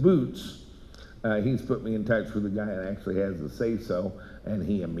his boots, he's put me in touch with a guy that actually has the say-so, and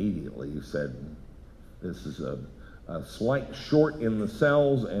he immediately said, this is a slight short in the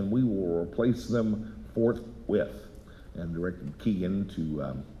cells, and we will replace them forthwith. And directed Keegan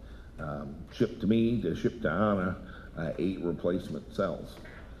to ship to me, to ship to Anna, 8 replacement cells.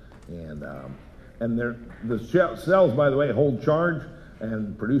 And the cells, by the way, hold charge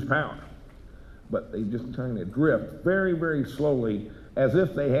and produce power. But they just kind of drift very, very slowly, as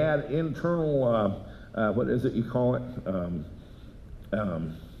if they had internal, what is it you call it?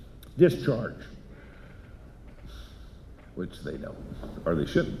 Discharge. Which they don't, or they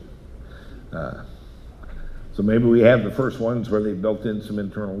shouldn't. So maybe we have the first ones where they built in some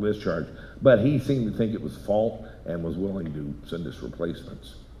internal discharge. But he seemed to think it was fault and was willing to send us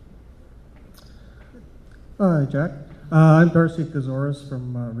replacements. Hi, Jack. I'm Darcy Kazoris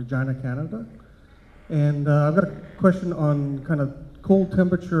from Regina, Canada. And I've got a question on kind of cold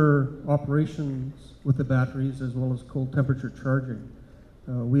temperature operations with the batteries as well as cold temperature charging.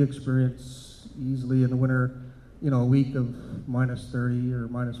 We experience easily in the winter, you know, a week of -30 or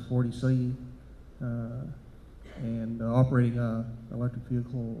 -40 C. and operating an electric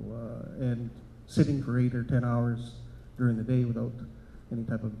vehicle and sitting for 8 or 10 hours during the day without any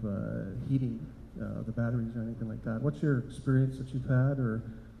type of heating the batteries or anything like that. What's your experience that you've had, or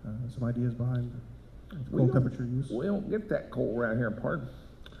some ideas behind cold temperature use? We don't get that cold around here, pardon.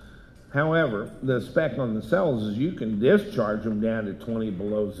 However, the spec on the cells is you can discharge them down to 20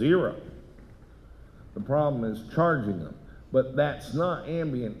 below zero. The problem is charging them. But that's not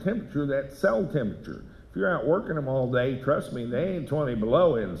ambient temperature, that's cell temperature. If you're out working them all day, trust me, they ain't 20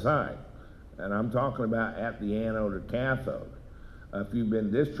 below inside. And I'm talking about at the anode or cathode. If you've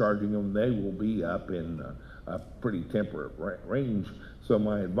been discharging them, they will be up in a pretty temperate range. So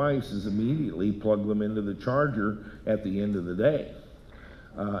my advice is immediately plug them into the charger at the end of the day.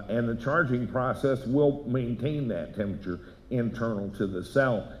 And the charging process will maintain that temperature internal to the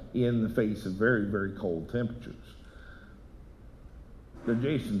cell in the face of very, very cold temperatures. The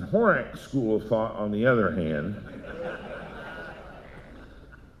Jason Horak school of thought, on the other hand,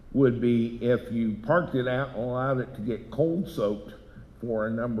 would be if you parked it out and allowed it to get cold soaked for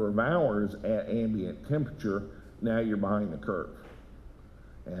a number of hours at ambient temperature, now you're behind the curve.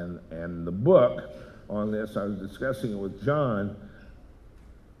 And the book on this, I was discussing it with John,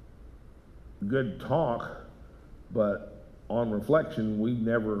 good talk, but on reflection, we've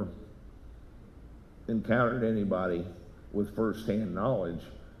never encountered anybody with first-hand knowledge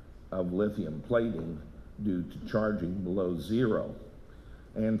of lithium plating due to charging below zero.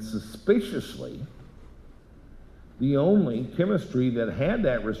 And suspiciously, the only chemistry that had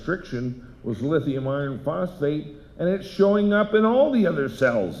that restriction was lithium iron phosphate, and it's showing up in all the other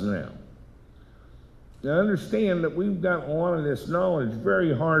cells now. Now understand that we've got a lot of this knowledge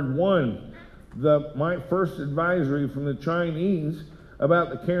very hard won. My first advisory from the Chinese about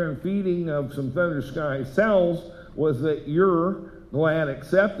the care and feeding of some Thunder Sky cells was that your glad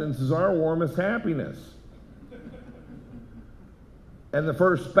acceptance is our warmest happiness. And the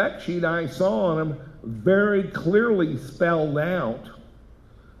first spec sheet I saw on them very clearly spelled out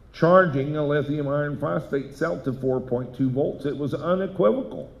charging a lithium iron phosphate cell to 4.2 volts. It was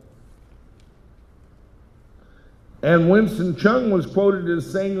unequivocal. And Winston Chung was quoted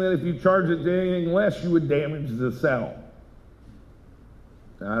as saying that if you charge it to anything less, you would damage the cell.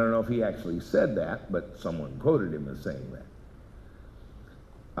 Now, I don't know if he actually said that, but someone quoted him as saying that.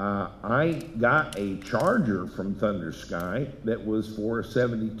 I got a charger from Thunder Sky that was for a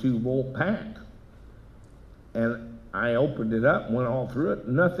 72 volt pack. And I opened it up, went all through it.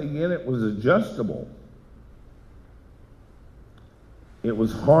 Nothing in it was adjustable. It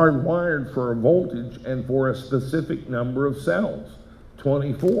was hardwired for a voltage and for a specific number of cells,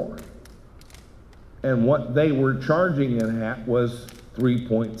 24. And what they were charging it at was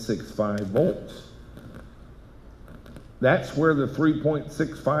 3.65 volts. That's where the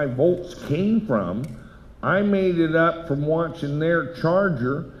 3.65 volts came from. I made it up from watching their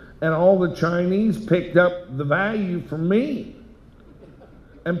charger, and all the Chinese picked up the value from me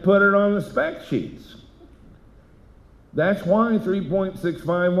and put it on the spec sheets. That's why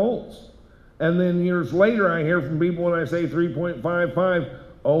 3.65 volts. And then years later, I hear from people when I say 3.55,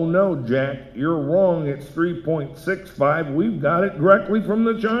 oh no, Jack, you're wrong, it's 3.65. We've got it directly from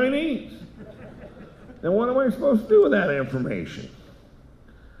the Chinese. Now what am I supposed to do with that information?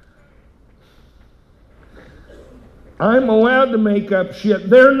 I'm allowed to make up shit.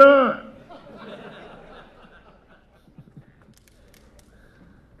 They're not.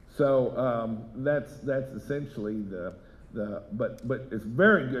 So that's essentially but it's a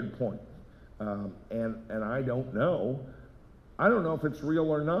very good point. And I don't know if it's real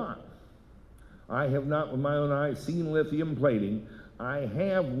or not. I have not with my own eyes seen lithium plating. I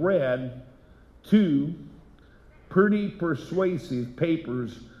have read 2 pretty persuasive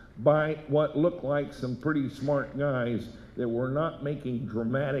papers by what looked like some pretty smart guys that were not making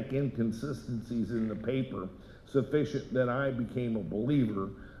dramatic inconsistencies in the paper sufficient that I became a believer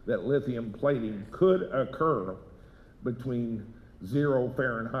that lithium plating could occur between 0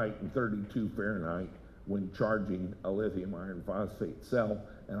 Fahrenheit and 32 Fahrenheit when charging a lithium iron phosphate cell,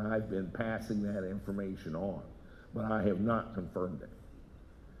 and I've been passing that information on, but I have not confirmed it.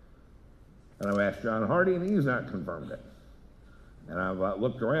 And I've asked John Hardy, and he's not confirmed it. And I've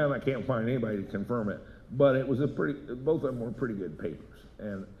looked around, I can't find anybody to confirm it. But it was both of them were pretty good papers.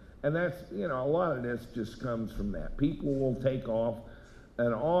 And that's, a lot of this just comes from that. People will take off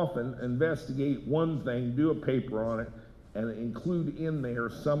and often investigate one thing, do a paper on it, and include in there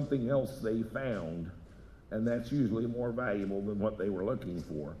something else they found. And that's usually more valuable than what they were looking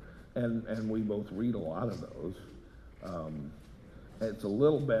for. And we both read a lot of those. It's a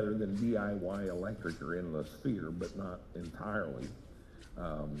little better than DIY electric or endless sphere, but not entirely.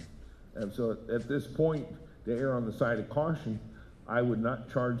 And so at this point, to err on the side of caution, I would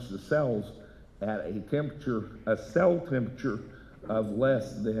not charge the cells at a temperature, a cell temperature of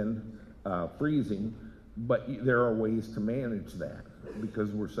less than freezing, but there are ways to manage that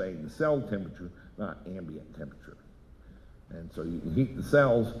because we're saying the cell temperature, not ambient temperature. And so you can heat the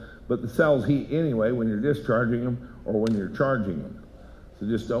cells, but the cells heat anyway when you're discharging them or when you're charging them. So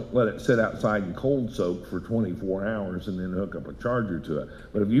just don't let it sit outside and cold soak for 24 hours and then hook up a charger to it.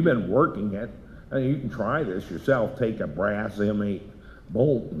 But if you've been working it, I mean, you can try this yourself. Take a brass M8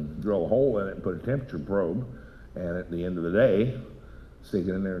 bolt and drill a hole in it and put a temperature probe, and at the end of the day, stick it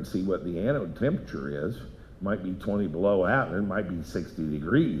in there and see what the anode temperature is. It might be 20 below out, and it might be 60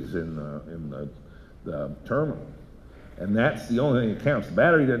 degrees in the terminal. And that's the only thing that counts. The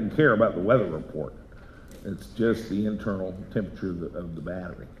battery doesn't care about the weather report. It's just the internal temperature of the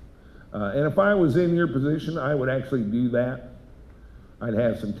battery. And if I was in your position, I would actually do that. I'd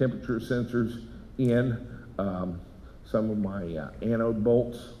have some temperature sensors in some of my anode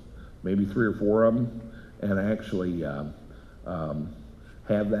bolts, maybe 3 or 4 of them, and actually have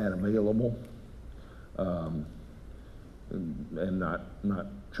that available and not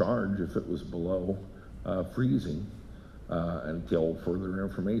charge if it was below freezing until further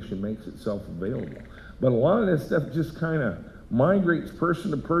information makes itself available. But a lot of this stuff just kind of migrates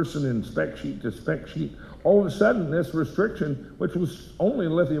person to person and spec sheet to spec sheet. All of a sudden, this restriction, which was only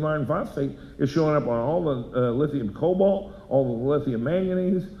lithium iron phosphate, is showing up on all the lithium cobalt, all the lithium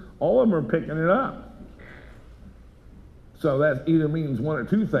manganese. All of them are picking it up. So that either means one or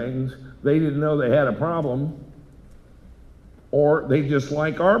two things. They didn't know they had a problem, or they just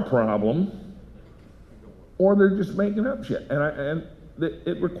like our problem, or they're just making up shit. And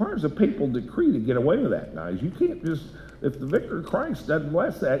it requires a papal decree to get away with that, guys. You can't just, if the Vicar of Christ doesn't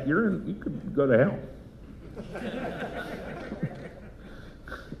bless that, you could go to hell.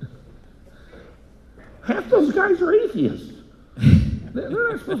 Half those guys are atheists. They're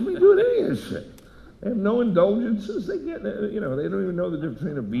not supposed to be doing any of this shit. They have no indulgences. They get, they don't even know the difference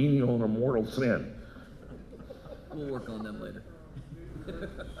between a venial and a mortal sin. We'll work on them later.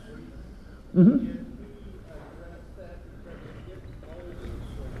 Mm-hmm.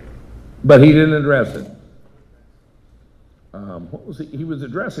 But he didn't address it. What was he was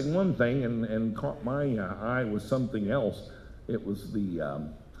addressing one thing and caught my eye with something else. It was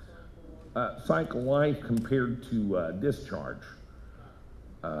the cycle life compared to discharge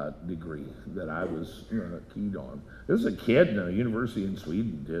degree that I was keyed on. There's a kid in a university in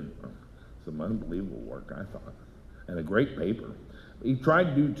Sweden did some unbelievable work, I thought, and a great paper. He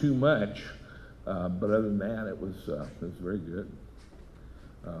tried to do too much, but other than that, it was very good.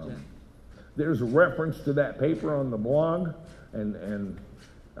 There's a reference to that paper on the blog, and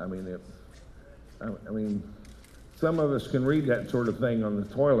I mean, some of us can read that sort of thing on the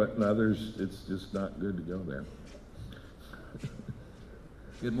toilet, and others, it's just not good to go there.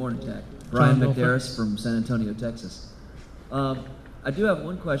 Good morning, Tech. Brian McDarris from San Antonio, Texas. I do have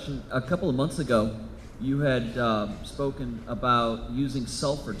one question. A couple of months ago, you had spoken about using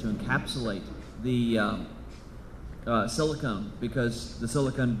sulfur to encapsulate the silicone because the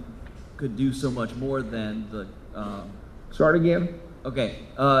silicone could do so much more than the... Start again? Okay.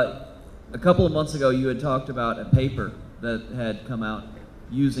 A couple of months ago, you had talked about a paper that had come out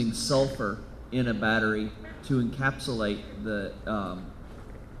using sulfur in a battery to encapsulate the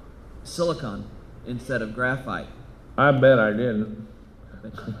silicon instead of graphite. I bet I didn't. I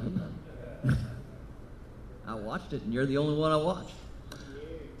bet you did. I watched it, and you're the only one I watched.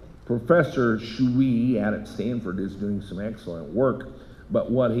 Professor Shui out at Stanford is doing some excellent work,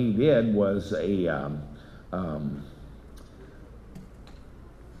 but what he did was there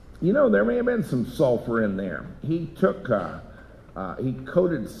may have been some sulfur in there. He took, he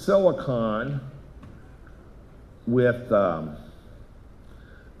coated silicon with, a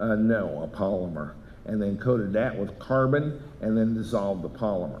polymer, and then coated that with carbon, and then dissolved the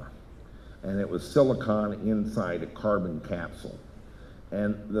polymer. And it was silicon inside a carbon capsule.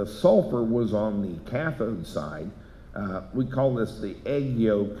 And the sulfur was on the cathode side. We call this the egg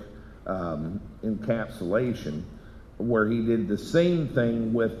yolk encapsulation, where he did the same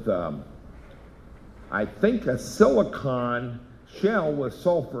thing with, I think, a silicon shell with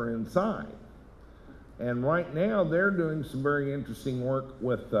sulfur inside. And right now they're doing some very interesting work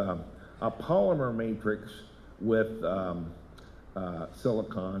with a polymer matrix with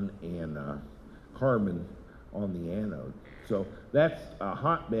silicon and carbon on the anode. So that's a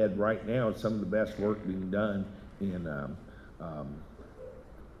hotbed right now. It's some of the best work being done in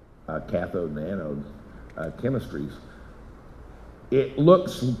cathode and anode chemistries. It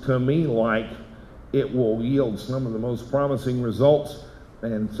looks to me like it will yield some of the most promising results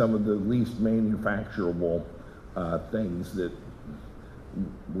and some of the least manufacturable things that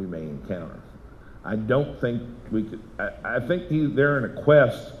we may encounter. I don't think we could, I think they're in a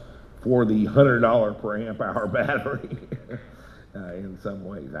quest for the $100 per amp hour battery in some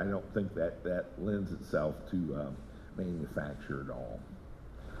ways. I don't think that lends itself to manufacture at all.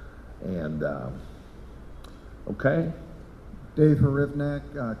 And, okay. Dave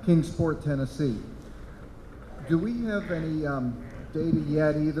Harivnak, Kingsport, Tennessee. Do we have any data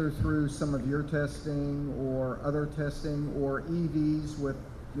yet, either through some of your testing or other testing, or EVs with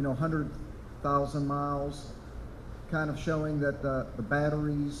 100,000 miles, kind of showing that the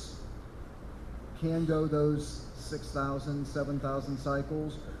batteries can go those 6,000, 7,000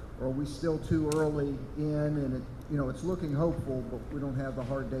 cycles, or are we still too early in, and it's looking hopeful, but we don't have the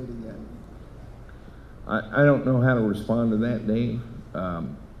hard data yet? I don't know how to respond to that, Dave.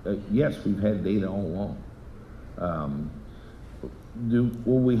 Yes, we've had data all along.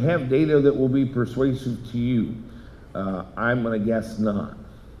 Will we have data that will be persuasive to you? I'm going to guess not.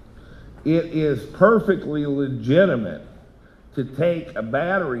 It is perfectly legitimate to take a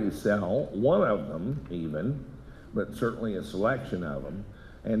battery cell, one of them even, but certainly a selection of them,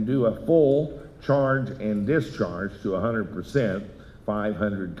 and do a full charge and discharge to 100%,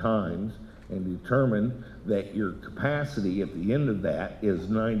 500 times, and determine that your capacity at the end of that is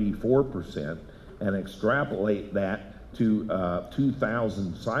 94%, and extrapolate that to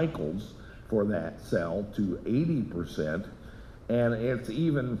 2,000 cycles for that cell to 80%, and it's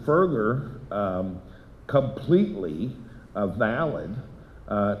even further completely valid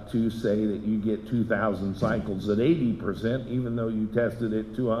to say that you get 2,000 cycles at 80%, even though you tested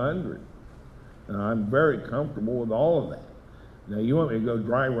it to 100. And I'm very comfortable with all of that. Now, you want me to go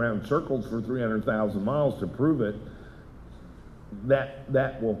drive around circles for 300,000 miles to prove it,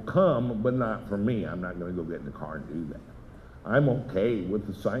 that will come, but not for me. I'm not going to go get in the car and do that. I'm okay with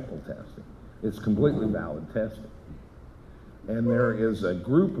the cycle testing. It's completely valid testing. And there is a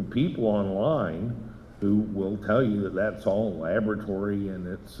group of people online who will tell you that that's all laboratory and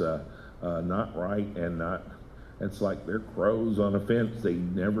it's not right, and it's like they're crows on a fence. They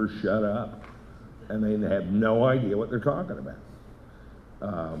never shut up, and they have no idea what they're talking about.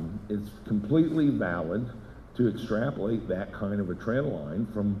 It's completely valid to extrapolate that kind of a trend line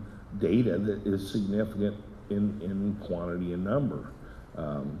from data that is significant in quantity and number.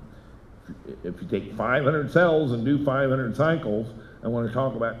 If you take 500 cells and do 500 cycles and want to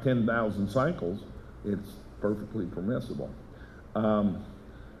talk about 10,000 cycles, it's perfectly permissible.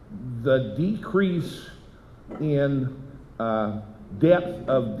 The decrease in depth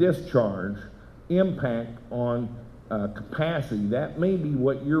of discharge impact on capacity, that may be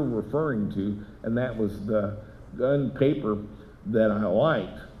what you're referring to, and that was the gun paper that I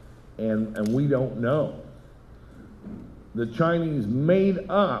liked, and we don't know. The Chinese made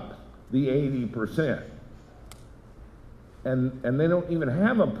up the 80%, and they don't even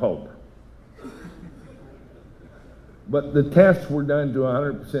have a pope. But the tests were done to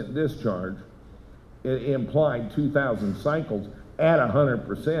 100% discharge. It implied 2,000 cycles at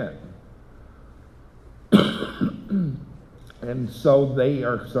 100%. And so they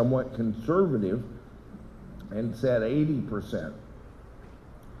are somewhat conservative and said 80%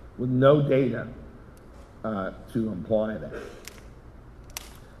 with no data to imply that.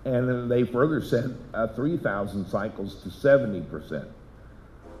 And then they further said 3,000 cycles to 70%,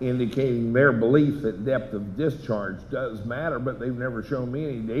 indicating their belief that depth of discharge does matter, but they've never shown me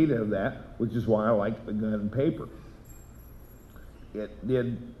any data of that, which is why I like the gun paper. It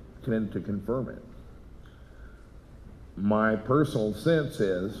did tend to confirm it. My personal sense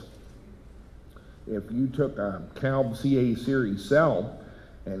is, if you took a Calb CA series cell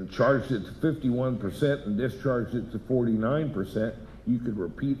and charged it to 51% and discharged it to 49%, you could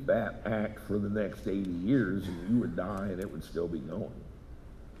repeat that act for the next 80 years and you would die and it would still be going.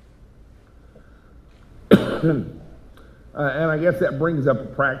 And I guess that brings up a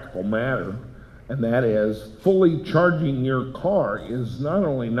practical matter, and that is fully charging your car is not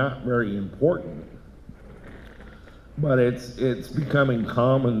only not very important, but it's becoming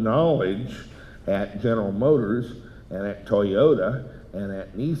common knowledge at General Motors and at Toyota and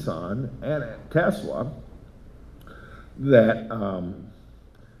at Nissan and at Tesla that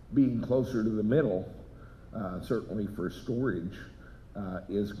being closer to the middle, certainly for storage,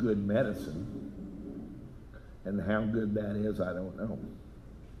 is good medicine. And how good that is, I don't know.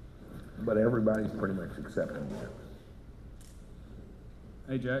 But everybody's pretty much accepting that.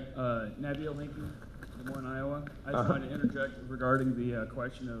 Hey, Jack. Nabil Lincoln, Des Moines, Iowa. I just wanted to interject regarding the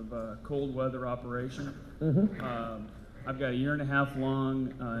question of cold weather operation. I've got a 1.5 year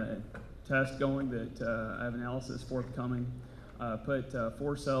long test going that I have analysis forthcoming. Put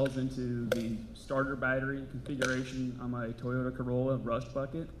 4 cells into the starter battery configuration on my Toyota Corolla rust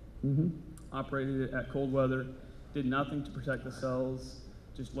bucket. Operated it at cold weather. Did nothing to protect the cells.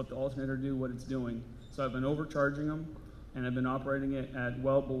 Just let the alternator do what it's doing. So I've been overcharging them, and I've been operating it at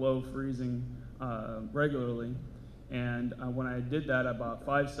well below freezing regularly. And when I did that, I bought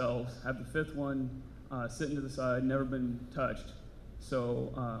 5 cells, have the 5th one sitting to the side, never been touched.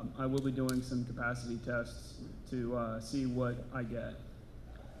 So I will be doing some capacity tests to see what I get.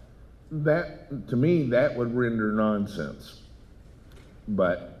 That, to me, that would render nonsense,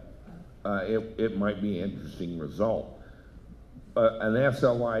 but it might be an interesting result. An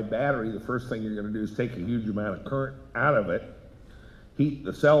SLI battery, the first thing you're going to do is take a huge amount of current out of it, heat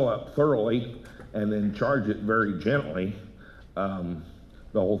the cell up thoroughly, and then charge it very gently the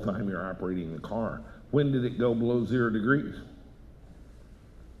whole time you're operating the car. When did it go below 0 degrees?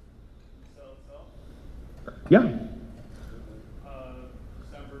 Yeah.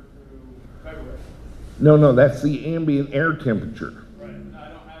 December through February. No, that's the ambient air temperature. Right. I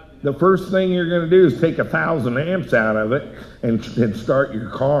don't have The first thing you're going to do is take 1,000 amps out of it and start your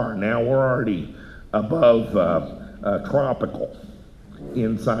car. Now we're already above tropical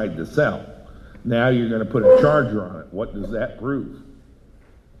inside the cell. Now you're going to put a charger on it. What does that prove?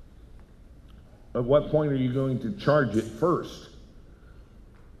 At what point are you going to charge it first?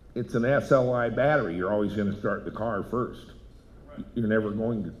 It's an SLI battery. You're always going to start the car first. You're never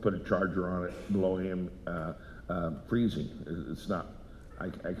going to put a charger on it below freezing. It's not.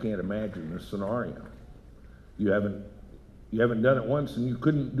 I can't imagine this scenario. You haven't done it once, and you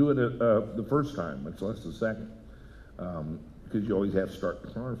couldn't do it the first time, much less the second, because you always have to start the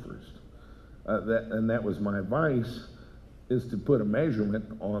car first. That was my advice, is to put a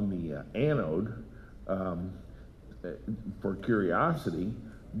measurement on the anode for curiosity.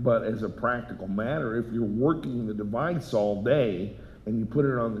 But as a practical matter, if you're working the device all day and you put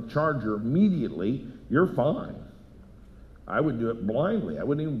it on the charger immediately, you're fine. I would do it blindly. I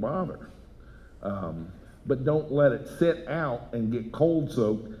wouldn't even bother. But don't let it sit out and get cold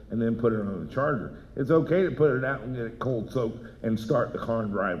soaked and then put it on the charger. It's okay to put it out and get it cold soaked and start the car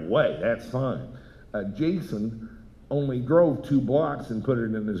and drive away. That's fine. Jason only drove 2 blocks and put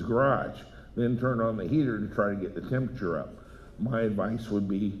it in his garage, then turned on the heater to try to get the temperature up. My advice would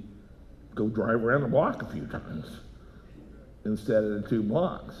be go drive around the block a few times instead of the 2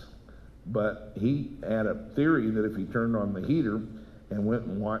 blocks. But he had a theory that if he turned on the heater and went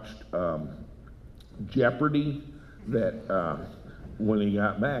and watched Jeopardy, that when he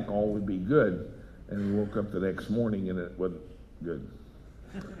got back, all would be good. And he woke up the next morning and it wasn't good.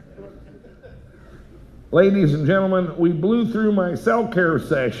 Ladies and gentlemen, we blew through my cell care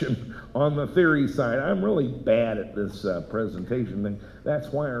session on the theory side. I'm really bad at this presentation thing. That's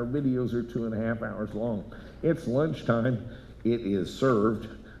why our videos are 2.5 hours long. It's lunchtime. It is served.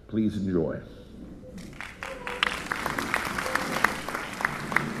 Please enjoy.